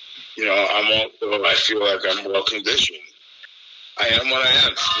 you know, I feel like I'm well conditioned. I am what I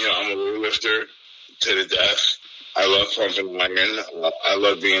am. You know, I'm a weightlifter to the death. I love pumping iron. I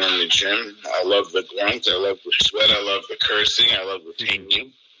love being in the gym. I love the grunt. I love the sweat. I love the cursing. I love the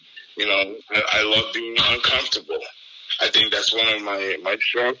pain. You know, I love being uncomfortable. I think that's one of my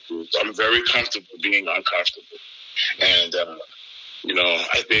strong suits. I'm very comfortable being uncomfortable. And, you know,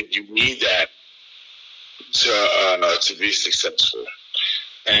 I think you need that to be successful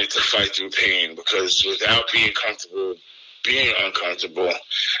and to fight through pain, because without being uncomfortable,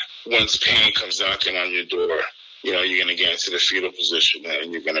 once pain comes knocking on your door, you know, you're going to get into the fetal position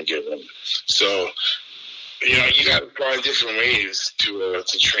and you're going to give in. So, you know, you got to find different ways to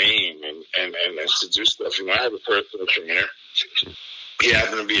train and to do stuff. You know, I have a personal trainer. He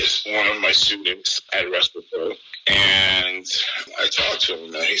happened to be one of my students at WrestlePro. And I talked to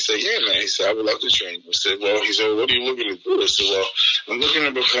him, and he said, yeah, man. He said, I would love to train. I said, well, what are you looking to do? I said, well, I'm looking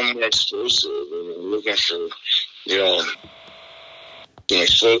to become more explosive. And I'm looking for, you know, some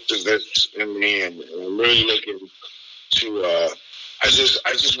explosiveness in me. And I'm really looking to, I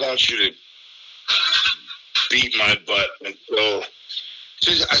just want you to beat my butt until,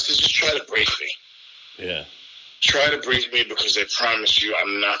 I said, just try to break me. Yeah. Try to break me, because I promise you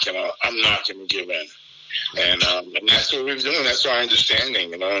I'm not gonna give in. And that's what we're doing. That's our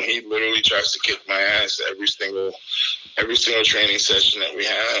understanding, you know. And he literally tries to kick my ass every single training session that we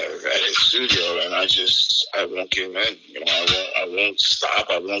have at his studio. And I won't give in. You know, I won't stop.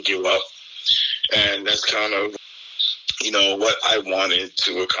 I won't give up. And that's kind of, you know, what I wanted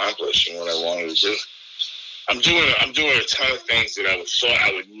to accomplish and what I wanted to do. I'm doing a ton of things that I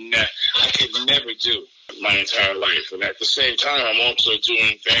could never do my entire life. And at the same time, I'm also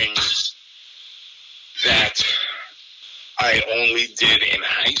doing things that I only did in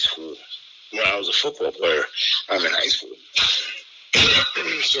high school when I was a football player. I'm in high school.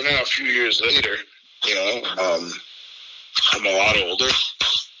 So now a few years later, I'm a lot older,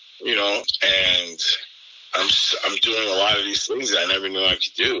 and I'm doing a lot of these things that I never knew I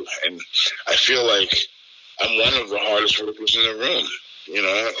could do. And I feel like I'm one of the hardest workers in the room,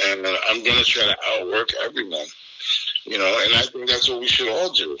 and I'm going to try to outwork everyone, and I think that's what we should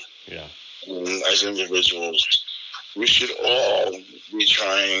all do. Yeah. As individuals, we should all be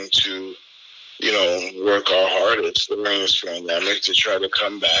trying to, work our hardest during this pandemic to try to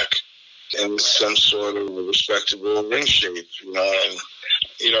come back in some sort of respectable ring shape, and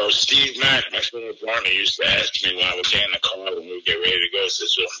Steve Mack, my former partner, used to ask me when I would get in the car when we would get ready to go,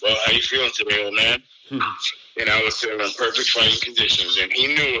 says, well, how you feeling today, old man? And I was saying in perfect fighting conditions. And he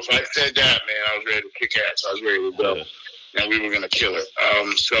knew if I said that, man, I was ready to kick ass. I was ready to go. And we were going to kill it.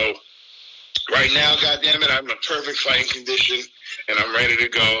 So right now, goddammit, I'm in perfect fighting condition. And I'm ready to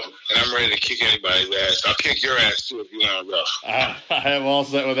go. And I'm ready to kick anybody's ass. I'll kick your ass, too, if you want to go. I am all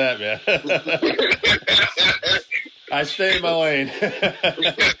set with that, man. I stay in my lane.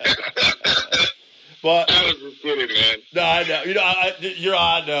 But I was just kidding, man. No, I know. You're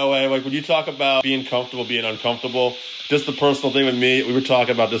odd no way. Like when you talk about being comfortable, being uncomfortable, just the personal thing with me. We were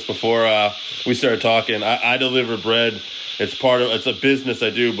talking about this before we started talking. I deliver bread. It's a business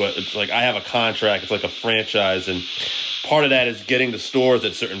I do, but it's like I have a contract. It's like a franchise, and part of that is getting to stores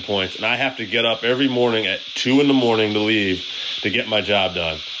at certain points. And I have to get up every morning at 2 a.m. to leave to get my job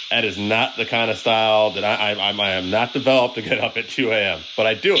done. That is not the kind of style that I am not developed to get up at 2 a.m. But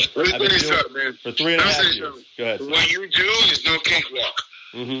I do it. I've been doing it man. for 3.5 years. Go ahead. What you do is no cakewalk.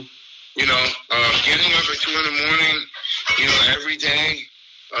 Mm-hmm. Getting up at 2 a.m, every day,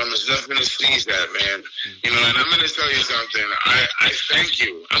 is nothing to sneeze at, man. And I'm going to tell you something. I thank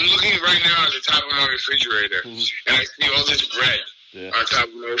you. I'm looking right now at the top of my refrigerator, and I see all this bread. Yeah. On top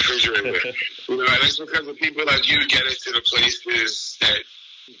of my refrigerator. And it's because of people like you get it to the places that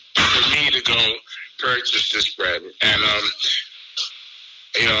for me to go purchase this bread. And,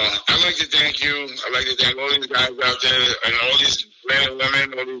 I'd like to thank you. I'd like to thank all these guys out there and all these men and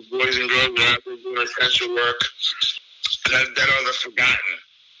women, all these boys and girls that are out there doing essential work that are the forgotten.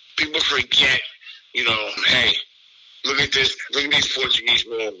 People forget, hey, look at this. Look at these Portuguese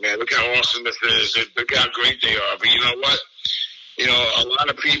men, man. Look how awesome this is. Look how great they are. But you know what? A lot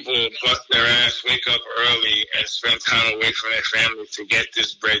of people bust their ass, wake up early, and spend time away from their family to get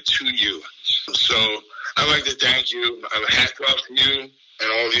this bread to you. So I'd like to thank you. Hats off to you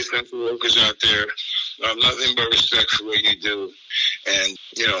and all these essential workers out there. Nothing but respect for what you do. And,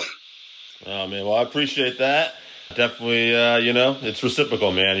 Oh, man. Well, I appreciate that. Definitely, it's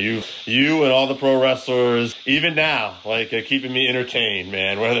reciprocal, man. You and all the pro wrestlers, even now, keeping me entertained,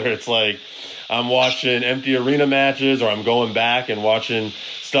 man. Whether it's like I'm watching empty arena matches or I'm going back and watching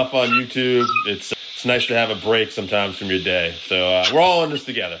stuff on YouTube, it's nice to have a break sometimes from your day. So we're all in this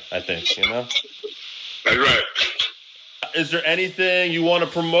together, I think, That's right. Is there anything you want to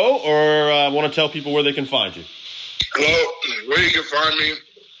promote or want to tell people where they can find you? Well, where you can find me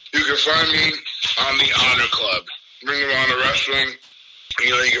on the Honor Club. Ring of Honor Wrestling.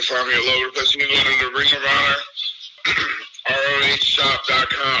 You can find me all over the place. You can go to the Ring of Honor,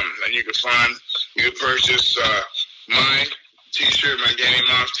 ROHshop.com, and you can purchase my t-shirt, my Danny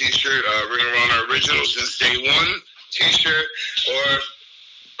Moss t-shirt, Ring of Honor Original Since Day One t-shirt, or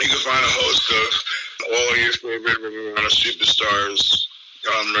you can find a host of all of your favorite Ring of Honor superstars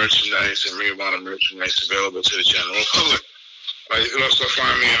merchandise and Ring of Honor merchandise available to the general public. You can also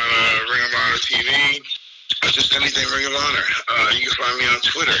find me on Ring of Honor TV, or just anything Ring of Honor. You can find me on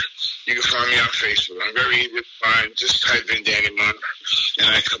Twitter. You can find me on Facebook. I'm very easy to find. Just type in Danny Monk, and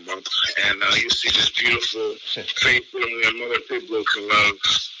I come up. And you'll see this beautiful face that Mother Pitbull can love.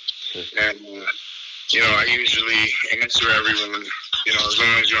 And, I usually answer everyone. As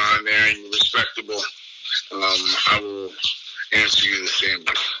long as you're on there and you're respectable, I will answer you the same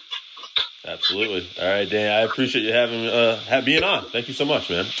way. Absolutely. All right, Dan, I appreciate you being on. Thank you so much,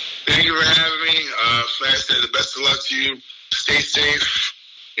 man. Thank you for having me. Like I said, the best of luck to you. Stay safe.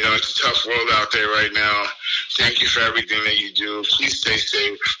 It's a tough world out there right now. Thank you for everything that you do. Please stay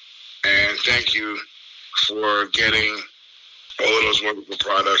safe. And thank you for getting all of those wonderful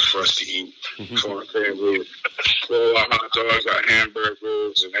products for us to eat. For our families. For our hot dogs, our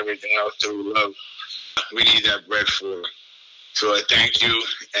hamburgers, and everything else that we love. We need that bread for. So I thank you,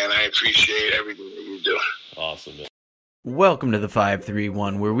 and I appreciate everything that you do. Awesome, man. Welcome to the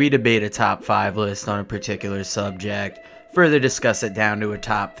 531, where we debate a top 5 list on a particular subject, further discuss it down to a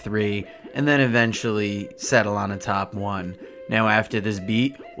top 3, and then eventually settle on a top 1. Now after this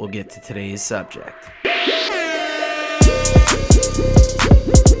beat, we'll get to today's subject.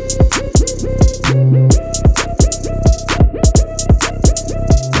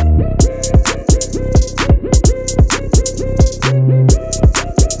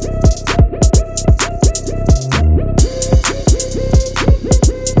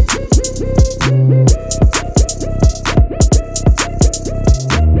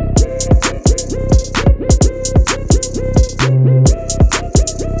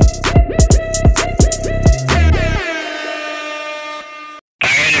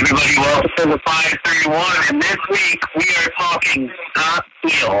 To the 531, and this week we are talking top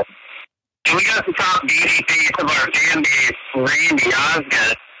heel. And we got the top beauty face of our fan base, Randy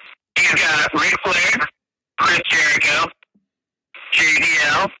Osgood. He's got Ric Flair, Chris Jericho,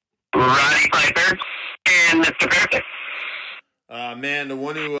 JBL, Roddy Piper, and Mr. Perfect. Man, the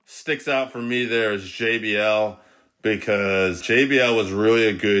one who sticks out for me there is JBL, because JBL was really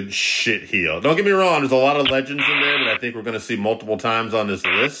a good shit heel. Don't get me wrong, there's a lot of legends in there that I think we're going to see multiple times on this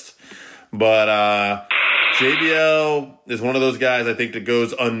list. But JBL is one of those guys I think that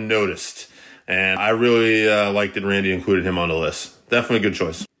goes unnoticed. And I really liked that Randy included him on the list. Definitely a good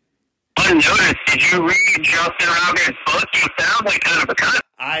choice. Unnoticed? Did you read Justin Roberts' book? You sound like kind of a cunt.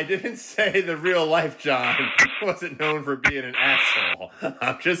 I didn't say the real life John wasn't known for being an asshole.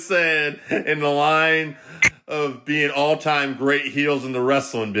 I'm just saying, in the line of being all-time great heels in the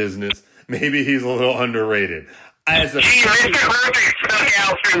wrestling business, maybe he's a little underrated. Mr. Perfect stuck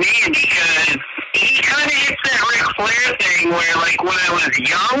out for me because he kind of hits that Ric Flair thing where, like, when I was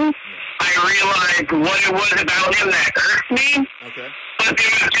young, I realized what it was about him that irked me. Okay. But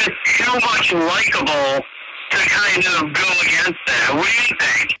there was just too much likable to kind of go against that. What do you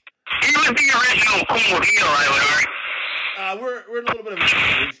think? He was the original cool heel, I would argue. We're in a little bit of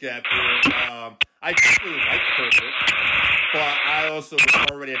an age gap here. I definitely liked Perfect, but I also was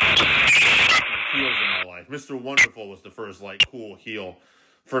already at heels in my life. Mr. Wonderful was the first, like, cool heel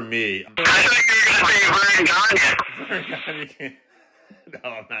for me. I thought you were going to say Vern Gagne. Vern Gagne can't. No,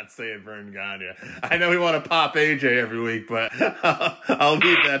 I'm not saying Vern Gagne. I know we want to pop AJ every week, but I'll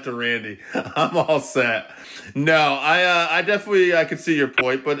leave that to Randy. I'm all set. No, I definitely I can see your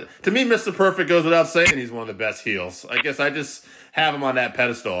point, but to me, Mr. Perfect goes without saying he's one of the best heels. I guess I just have him on that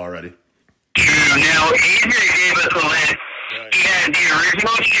pedestal already. Now, AJ gave us a list. Right. He had the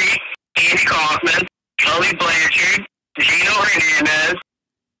original Sheik, Andy Kaufman, Tully Blanchard, Gino Hernandez,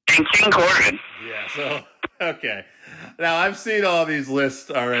 and King Corbin. Yeah, so, okay. Now, I've seen all these lists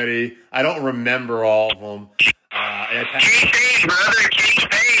already. I don't remember all of them. King Payne, brother, King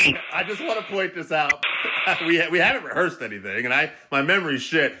Payne. I just want to point this out. We haven't rehearsed anything, and my memory's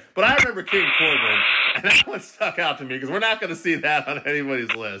shit. But I remember King Corbin, and that one stuck out to me, because we're not going to see that on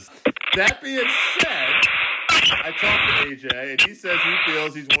anybody's list. That being said, I talked to AJ, and he says he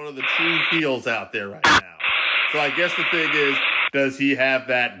feels he's one of the true heels out there right now. So I guess the thing is, does he have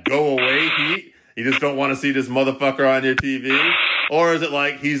that go-away heat? You just don't want to see this motherfucker on your TV? Or is it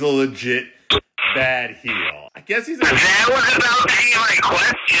like he's a legit bad heel? I guess he's a... That was about to be my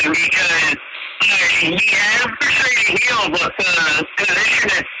question, because he has portrayed a heel, but the position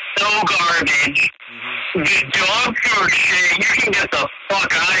is so garbage. Mm-hmm. The dog food shit, you can get the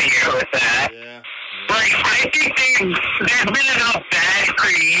fuck out of here with that. Yeah. Like, I think there's been enough bad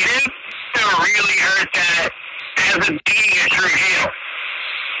creative to really hurt that as a being a true heel.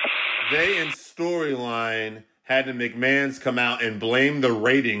 They, in storyline, had the McMahons come out and blame the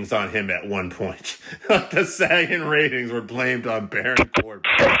ratings on him at one point. The sagging ratings were blamed on Baron Corbin.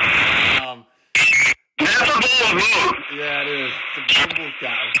 That's a bold move. Yeah, it is. It's a bold move,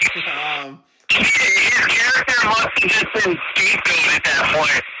 guy. His character must have just been scapegoated at that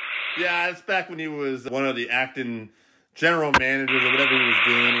point. Yeah, it's back when he was one of the acting general managers or whatever he was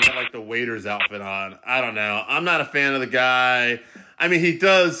doing. He had, like, the waiter's outfit on. I don't know. I'm not a fan of the guy. I mean, he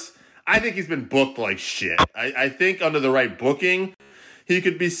does... I think he's been booked like shit. I think under the right booking, he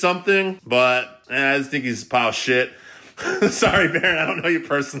could be something, but I just think he's a pile of shit. Sorry, Baron, I don't know you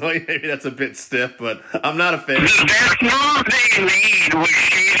personally. Maybe that's a bit stiff, but I'm not a fan. The best move they made was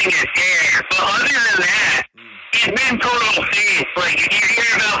shaving his hair, but other than that, he's been total face. Like, if you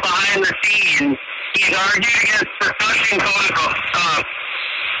hear about behind the scenes, he's argued against concussion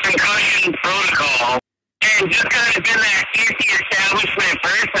protocol. And just kind of been that anti-establishment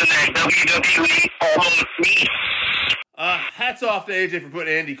person that WWE almost needs. Hats off to AJ for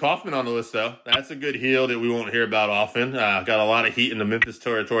putting Andy Kaufman on the list, though. That's a good heel that we won't hear about often. Got a lot of heat in the Memphis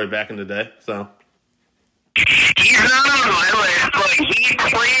territory back in the day, so. He's not on my list, but he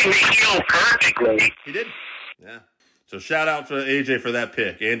played the heel perfectly. He did. Yeah. So shout out to AJ for that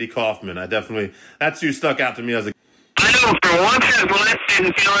pick, Andy Kaufman. That's who stuck out to me as a. I know, for once his list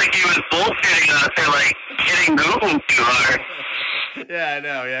didn't feel like he was bullshitting us or like hitting Google too hard. Yeah, I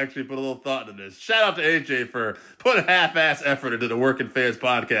know. He actually put a little thought into this. Shout out to AJ for putting half-ass effort into the Working Fans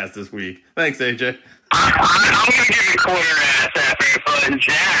podcast this week. Thanks, AJ. I'm going to give you quarter-ass effort, but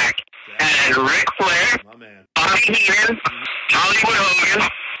Jack and Ric Flair, My man. Bobby Heenan, Hollywood Hogan,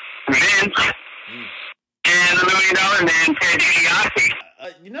 Vince, and the $1 Million Man, Ted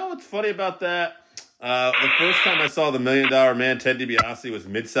DiBiase. You know what's funny about that? The first time I saw the $1 Million Man, Ted DiBiase, was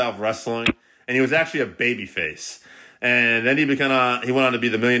Mid-South Wrestling, and he was actually a babyface. And then he went on to be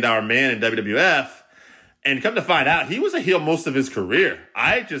the $1 Million Man in WWF. And come to find out, he was a heel most of his career.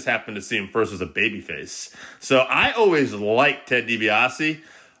 I just happened to see him first as a babyface. So I always liked Ted DiBiase,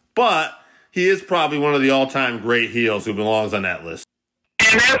 but he is probably one of the all-time great heels who belongs on that list.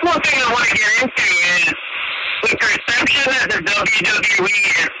 And that's one thing I want to get into is the perception that the WWE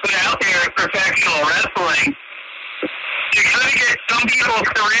has put out there of professional wrestling to kind of get some people's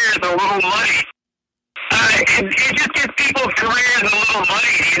careers a little muddy. It just gets people's careers a little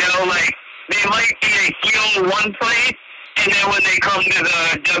muddy, you know, like they might be a heel one place, and then when they come to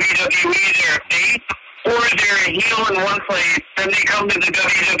the WWE, they're a face, or they're a heel in one place, then they come to the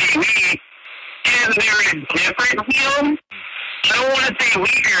WWE, and they're a different heel. I don't want to say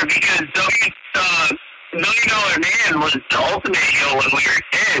weaker because $1 Million Man was the ultimate heel when we were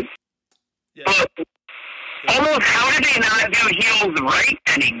kids. Yeah. But almost how did they not do heels right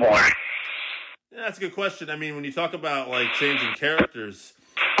anymore? Yeah, that's a good question. I mean, when you talk about, like, changing characters,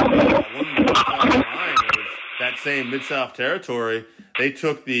 one of the top of mine was that same Mid-South territory. They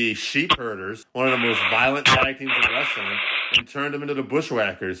took the Sheep Herders, one of the most violent tag teams in wrestling, and turned them into the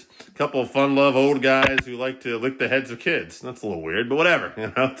Bushwhackers. A couple of fun-love old guys who like to lick the heads of kids. That's a little weird, but whatever. You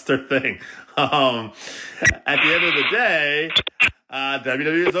know, it's their thing. At the end of the day,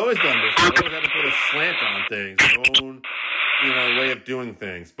 WWE has always done this. They always had to put a slant on things, their own, way of doing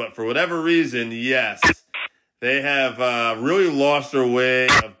things. But for whatever reason, yes, they have really lost their way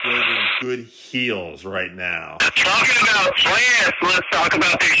of building good heels right now. Talking about slants, let's talk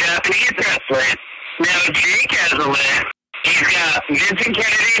about their Japanese wrestlers. Now, Jake has a list. He's got Vincent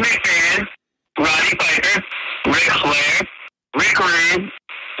Kennedy McMahon, Roddy Piper, Ric Flair, Rick Rude.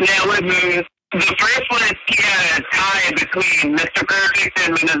 Now, with the first list, he had a tie between Mr. Perfect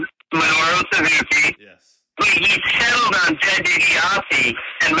and Minoru Suzuki. Yes. But he settled on Ted DiBiase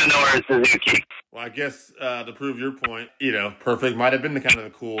and Minoru Suzuki. Well, I guess to prove your point, Perfect might have been the kind of the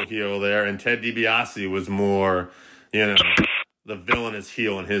cool heel there, and Ted DiBiase was more, the villainous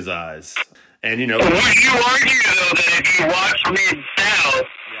heel in his eyes. And, Would you argue, though, that if you watch Mid-South,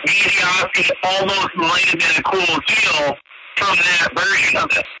 DiBiase almost might have been a cool heel from that version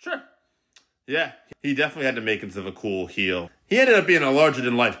of it? Sure. Yeah, he definitely had the makings of a cool heel. He ended up being a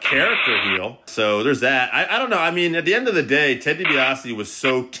larger-than-life character heel, so there's that. I don't know. I mean, at the end of the day, Ted DiBiase was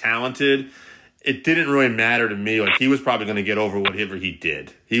so talented, it didn't really matter to me. Like, he was probably going to get over whatever he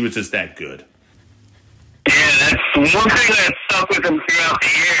did. He was just that good. Yeah, that's one thing that stuck with him throughout the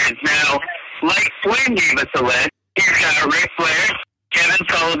years. Now, like Flynn gave us a list, he's got Ric Flair, Kevin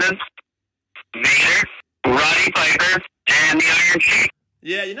Sullivan, Vader, Roddy Piper, and the Iron Sheik.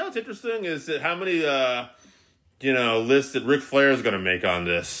 Yeah, what's interesting is that how many, lists that Ric Flair is going to make on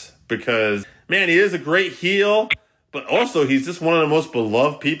this. Because, man, he is a great heel, but also he's just one of the most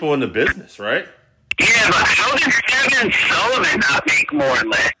beloved people in the business, right? Yeah, but how did Kevin Sullivan not make more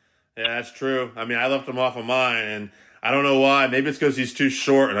lists? Yeah, that's true. I mean, I left him off of mine, and I don't know why. Maybe it's because he's too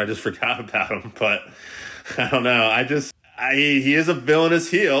short, and I just forgot about him. But I don't know. He is a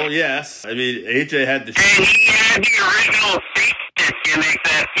villainous heel, yes. I mean, AJ had the... And he had the original face gimmick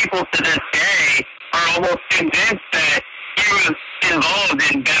that people to this day are almost convinced that he was involved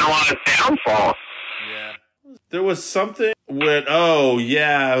in Benoit's downfall. Yeah. There was something with... Oh,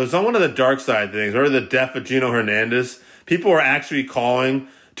 yeah. It was on one of the Dark Side things. Or the death of Gino Hernandez. People were actually calling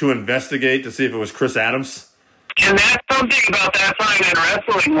to investigate to see if it was Chris Adams. And that's something about that time in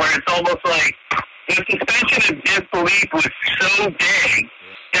wrestling where it's almost like the suspension of disbelief was so big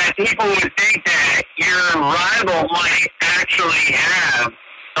that people would think that your rival might actually have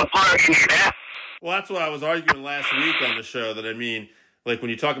a part in your death. Well, that's what I was arguing last week on the show, that I mean, like when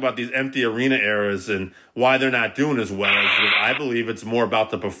you talk about these empty arena eras and why they're not doing as well, is because I believe it's more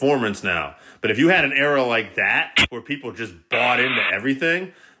about the performance now. But if you had an era like that where people just bought into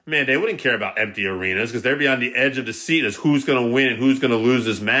everything, man, they wouldn't care about empty arenas because they'd be on the edge of the seat as who's going to win and who's going to lose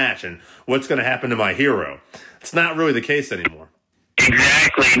this match and what's going to happen to my hero. It's not really the case anymore.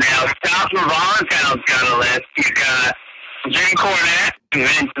 Exactly. Now, South Voluntown's got a list. You've got Jim Cornette,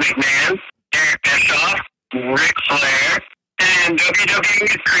 Vince McMahon, Eric Bischoff, Ric Flair, and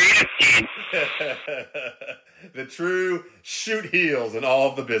WWE's creative team. The true shoot heels in all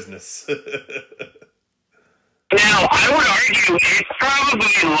of the business. Now, I would argue it's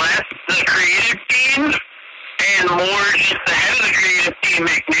probably less the creative team and more just the head of the creative team,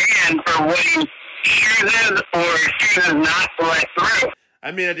 McMahon, for what he chooses or chooses not to let through.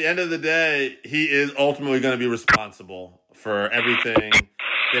 I mean, at the end of the day, he is ultimately going to be responsible for everything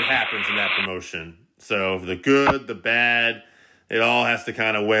that happens in that promotion. So the good, the bad, it all has to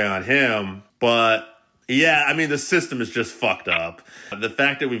kind of weigh on him. But yeah, I mean, the system is just fucked up. The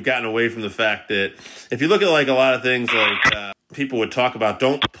fact that we've gotten away from the fact that if you look at like a lot of things like people would talk about,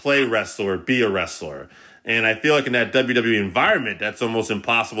 don't play wrestler, be a wrestler. And I feel like in that WWE environment, that's almost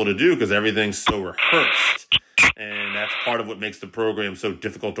impossible to do because everything's so rehearsed. And that's part of what makes the program so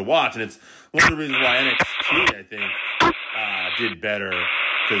difficult to watch. And it's one of the reasons why NXT, I think, did better.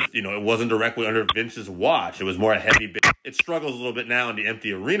 Because, you know, it wasn't directly under Vince's watch. It was more a heavy bit. It struggles a little bit now in the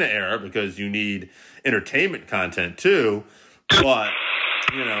empty arena era because you need entertainment content too. But,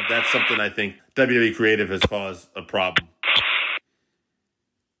 you know, that's something I think WWE Creative has caused a problem.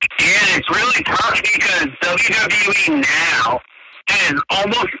 Yeah, it's really tough because WWE now has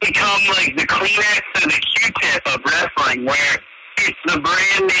almost become like the Kleenex or the Q-tip of wrestling, where it's the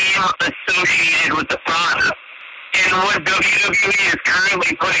brand name associated with the product. And what WWE is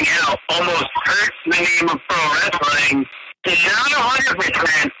currently putting out almost hurts the name of pro wrestling, not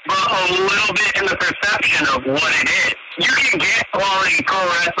 100%, but a little bit in the perception of what it is. You can get quality pro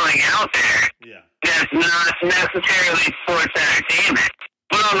wrestling out there that's not necessarily sports entertainment.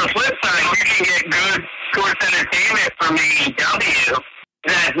 But on the flip side, you can get good sports entertainment from AEW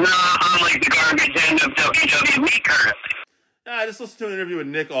that's not on like the garbage end of WWE currently. I just listened to an interview with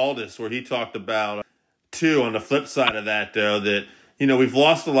Nick Aldis where he talked about, too, on the flip side of that, though, that, you know, we've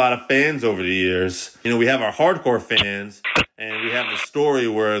lost a lot of fans over the years. You know, we have our hardcore fans, and we have the story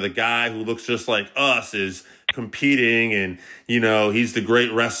where the guy who looks just like us is competing, and, you know, he's the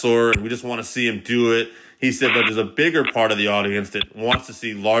great wrestler, and we just want to see him do it. He said, but there's a bigger part of the audience that wants to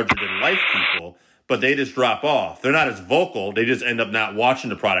see larger-than-life people, but they just drop off. They're not as vocal. They just end up not watching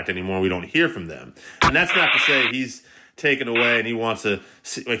the product anymore. We don't hear from them. And that's not to say he's taken away and he wants to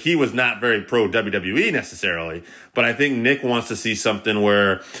see, like, he was not very pro WWE necessarily, but I think Nick wants to see something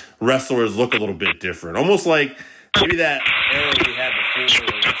where wrestlers look a little bit different. Almost like maybe that era we had before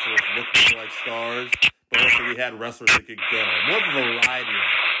where wrestlers looked like stars, but also we had wrestlers that could go. More of a variety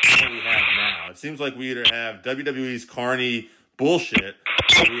of what we have now. It seems like we either have WWE's carny bullshit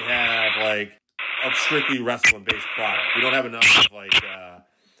or we have like a strictly wrestling based product. We don't have enough of like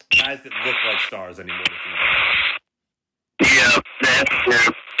guys that look like stars anymore. Yeah, that's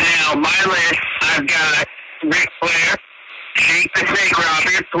true. Now, my list, I've got Ric Flair, Jake the Snake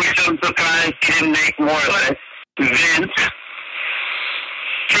Roberts, which I'm surprised he didn't make more lists, Vince.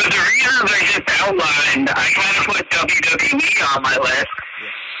 For the reasons I just outlined, I kind of put WWE on my list.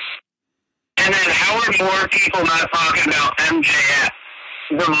 Yeah. And then how are more people not talking about MJF,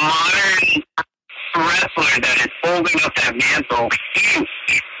 the modern wrestler that is holding up that mantle?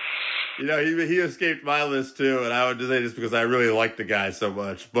 You know, he escaped my list too, and I would say this because I really like the guy so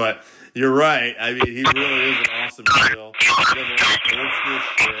much. But you're right. I mean, he really is an awesome heel. He does a lot of old school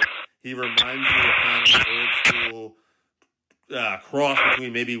shit. He reminds me of kind of an old school cross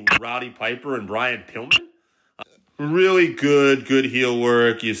between maybe Roddy Piper and Brian Pillman. Really good heel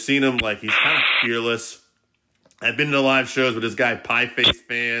work. You've seen him, like, he's kind of fearless. I've been to live shows with this guy, Pie Face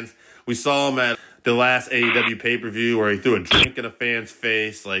Fans. We saw him at the last AEW pay-per-view where he threw a drink in a fan's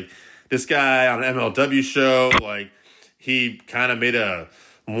face. Like, this guy on an MLW show, like, he kind of made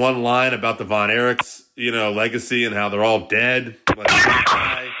one line about the Von Erichs, you know, legacy and how they're all dead. But this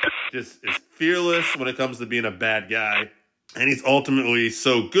guy just is fearless when it comes to being a bad guy. And he's ultimately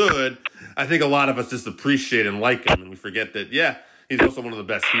so good. I think a lot of us just appreciate and like him, and we forget that, yeah, he's also one of the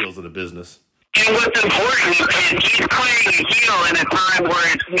best heels in the business. And what's important is he's playing a heel in a time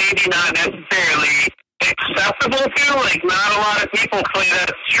where it's maybe not necessarily accessible to, like, not a lot of people play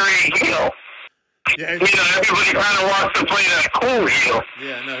that straight heel. Yeah, you know, everybody kind of wants to play that cool heel.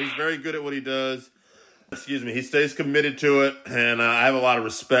 Yeah, no, he's very good at what he does. Excuse me, he stays committed to it, and I have a lot of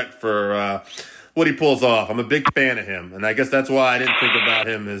respect for what he pulls off. I'm a big fan of him, and I guess that's why I didn't think about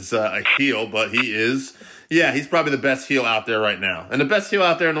him as a heel, but he is. Yeah, he's probably the best heel out there right now, and the best heel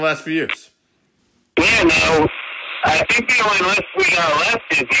out there in the last few years. Yeah, no, I think the only list we got left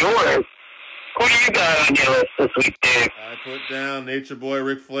is yours. Who do you got on your list this week, Dave? I put down Nature Boy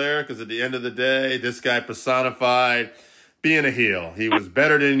Ric Flair because at the end of the day, this guy personified being a heel. He was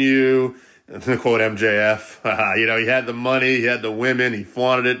better than you. To quote MJF, he had the money, he had the women, he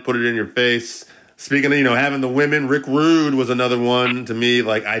flaunted it, put it in your face. Speaking of, having the women, Rick Rude was another one to me.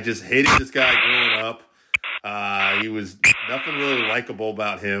 Like, I just hated this guy growing up. He was nothing really likable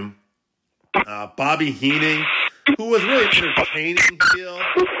about him. Bobby Heenan, who was really entertaining heel,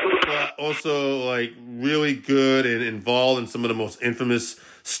 but also, like, really good and involved in some of the most infamous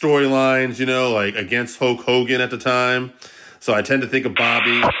storylines, like against Hulk Hogan at the time. So I tend to think of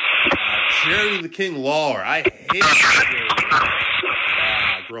Bobby. Jerry the King Lawler. I hated Jerry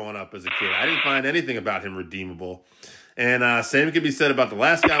growing up as a kid. I didn't find anything about him redeemable. And same can be said about the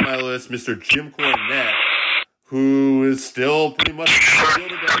last guy on my list, Mr. Jim Cornette, who is still pretty much still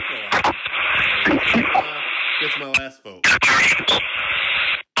the death. Gets my last vote.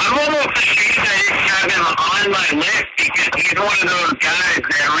 I'm almost ashamed that I didn't have him on my list because he's one of those guys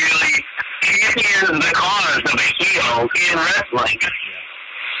that really champions the cause of a heel in wrestling.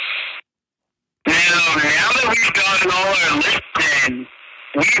 Now that we've gotten all our lists in,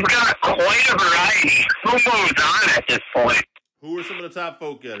 we've got quite a variety. Who moves on at this point? Who are some of the top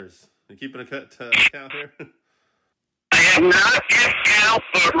vote getters? You keeping a count here? I have not kept count,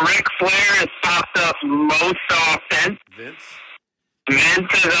 but Ric Flair has popped up most often. Vince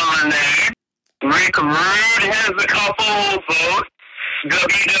is on there. Rick Rude has a couple votes.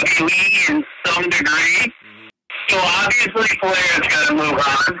 WWE in some degree. Mm-hmm. So obviously Flair's got to move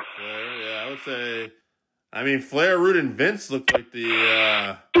on. Flair, I would say. I mean, Flair, Rude, and Vince look like the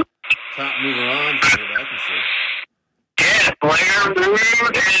top mover on that I can see. Yeah, Flair,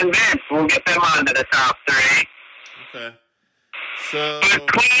 Rude, and Vince. We'll get them onto the top three. Okay. So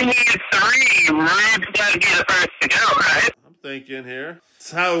between these three, Rude's got to be the first to go, right? I'm thinking here.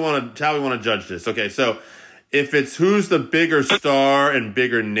 It's how we want to judge this. Okay, so if it's who's the bigger star and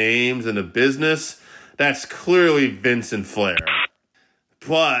bigger names in the business, that's clearly Vince and Flair.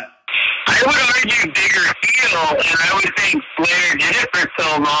 But I would argue bigger heel, and I would think Flair did it for so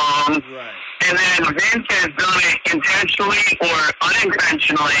long. Right. And then Vince has done it intentionally or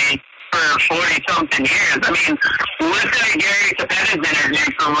unintentionally for 40-something years. I mean, listen to Gary Capetta's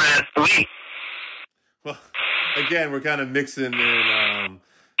interview from last week. Well, again, we're kind of mixing in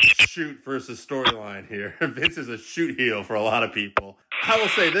shoot versus storyline here. Vince is a shoot heel for a lot of people. I will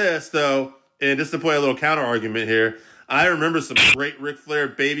say this, though, and just to play a little counter argument here, I remember some great Ric Flair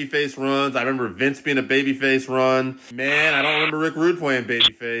babyface runs. I remember Vince being a babyface run. Man, I don't remember Rick Rude playing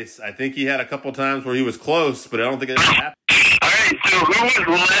babyface. I think he had a couple times where he was close, but I don't think it ever happened. All right, so who was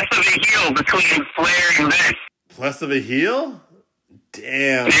less of a heel between Flair and Vince? Less of a heel?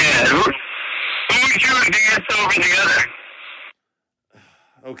 Damn. Yeah, who would you advance over the other?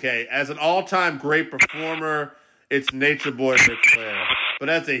 Okay, as an all-time great performer, it's Nature Boy Ric Flair. But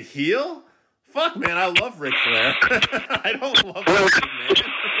as a heel? Fuck, man, I love Ric Flair. I don't love Vince, man.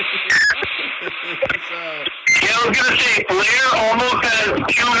 Yeah, I was going to say, Flair almost has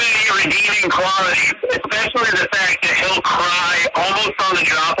too many redeeming qualities, especially the fact that he'll cry almost on the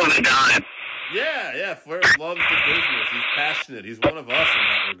drop of a dime. Yeah, Flair loves the business. He's passionate. He's one of us in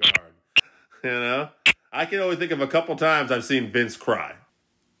that regard. I can only think of a couple times I've seen Vince cry.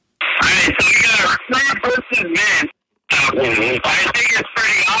 All right, so we got Flair versus Vince. I think it's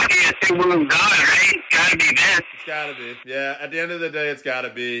pretty obvious who moves on, right? It's got to be Vince. It's got to be. Yeah, at the end of the day, it's got to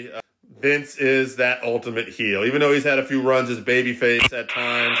be. Vince is that ultimate heel. Even though he's had a few runs as babyface at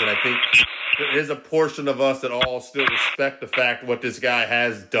times, and I think there is a portion of us that all still respect the fact what this guy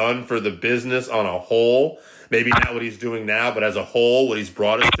has done for the business on a whole. Maybe not what he's doing now, but as a whole, what he's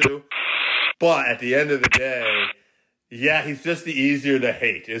brought us to. But at the end of the day, yeah, he's just the easier to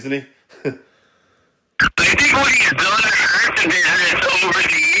hate, isn't he? I think what he's done in the business over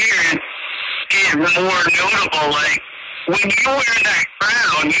the years is more notable. Like, when you wear that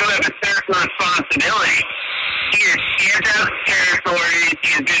crown, you have a certain responsibility. He has camped out territories.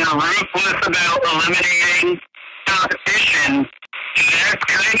 He's been ruthless about eliminating competition. That's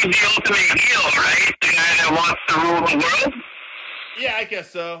kind of the ultimate heel, right? The guy that wants to rule the world? Yeah, I guess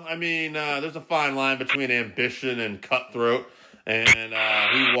so. I mean, there's a fine line between ambition and cutthroat, and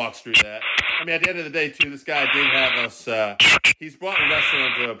he walks through that. I mean, at the end of the day, too, this guy did have us. He's brought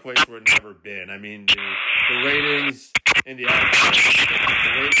wrestling to a place where it's never been. I mean, the ratings in the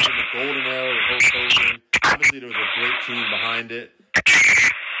ratings in the golden era with Hulk Hogan. Obviously, there was a great team behind it.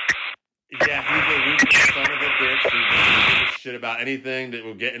 Yeah, he's a ruthless son of a bitch. He doesn't give a shit about anything that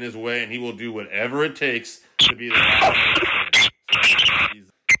will get in his way, and he will do whatever it takes to be the guy.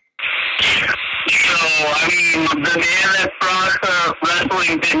 So, I mean, the man that brought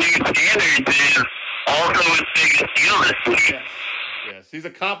wrestling to new standards is also his biggest deal this week. Yes, he's a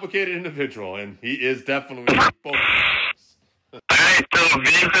complicated individual, and he is definitely both of those. right, so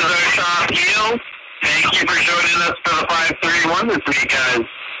Vince is our top heel. Thank you for joining us for the 531 this week, guys.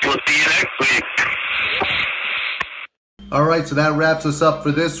 We'll see you next week. All right, so that wraps us up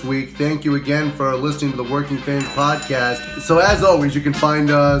for this week. Thank you again for listening to the Working Fans Podcast. So as always, you can find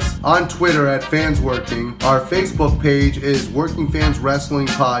us on Twitter at FansWorking. Our Facebook page is Working Fans Wrestling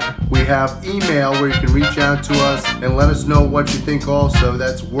Pod. We have email where you can reach out to us and let us know what you think also.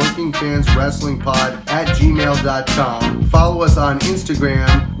 That's workingfanswrestlingpod@gmail.com. Follow us on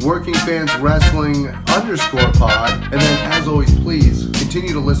Instagram, workingfanswrestling_pod. And then as always, please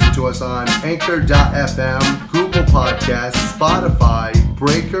continue to listen to us on Anchor.fm, Google Podcasts, Spotify,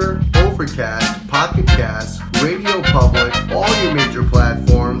 Breaker, Overcast, Pocket Cast, Radio Public, all your major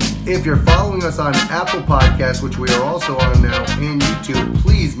platforms. If you're following us on Apple Podcasts, which we are also on now, and YouTube,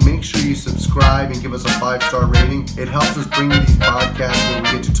 please make sure you subscribe and give us a 5-star rating. It helps us bring you these podcasts where we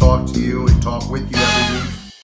get to talk to you and talk with you every week.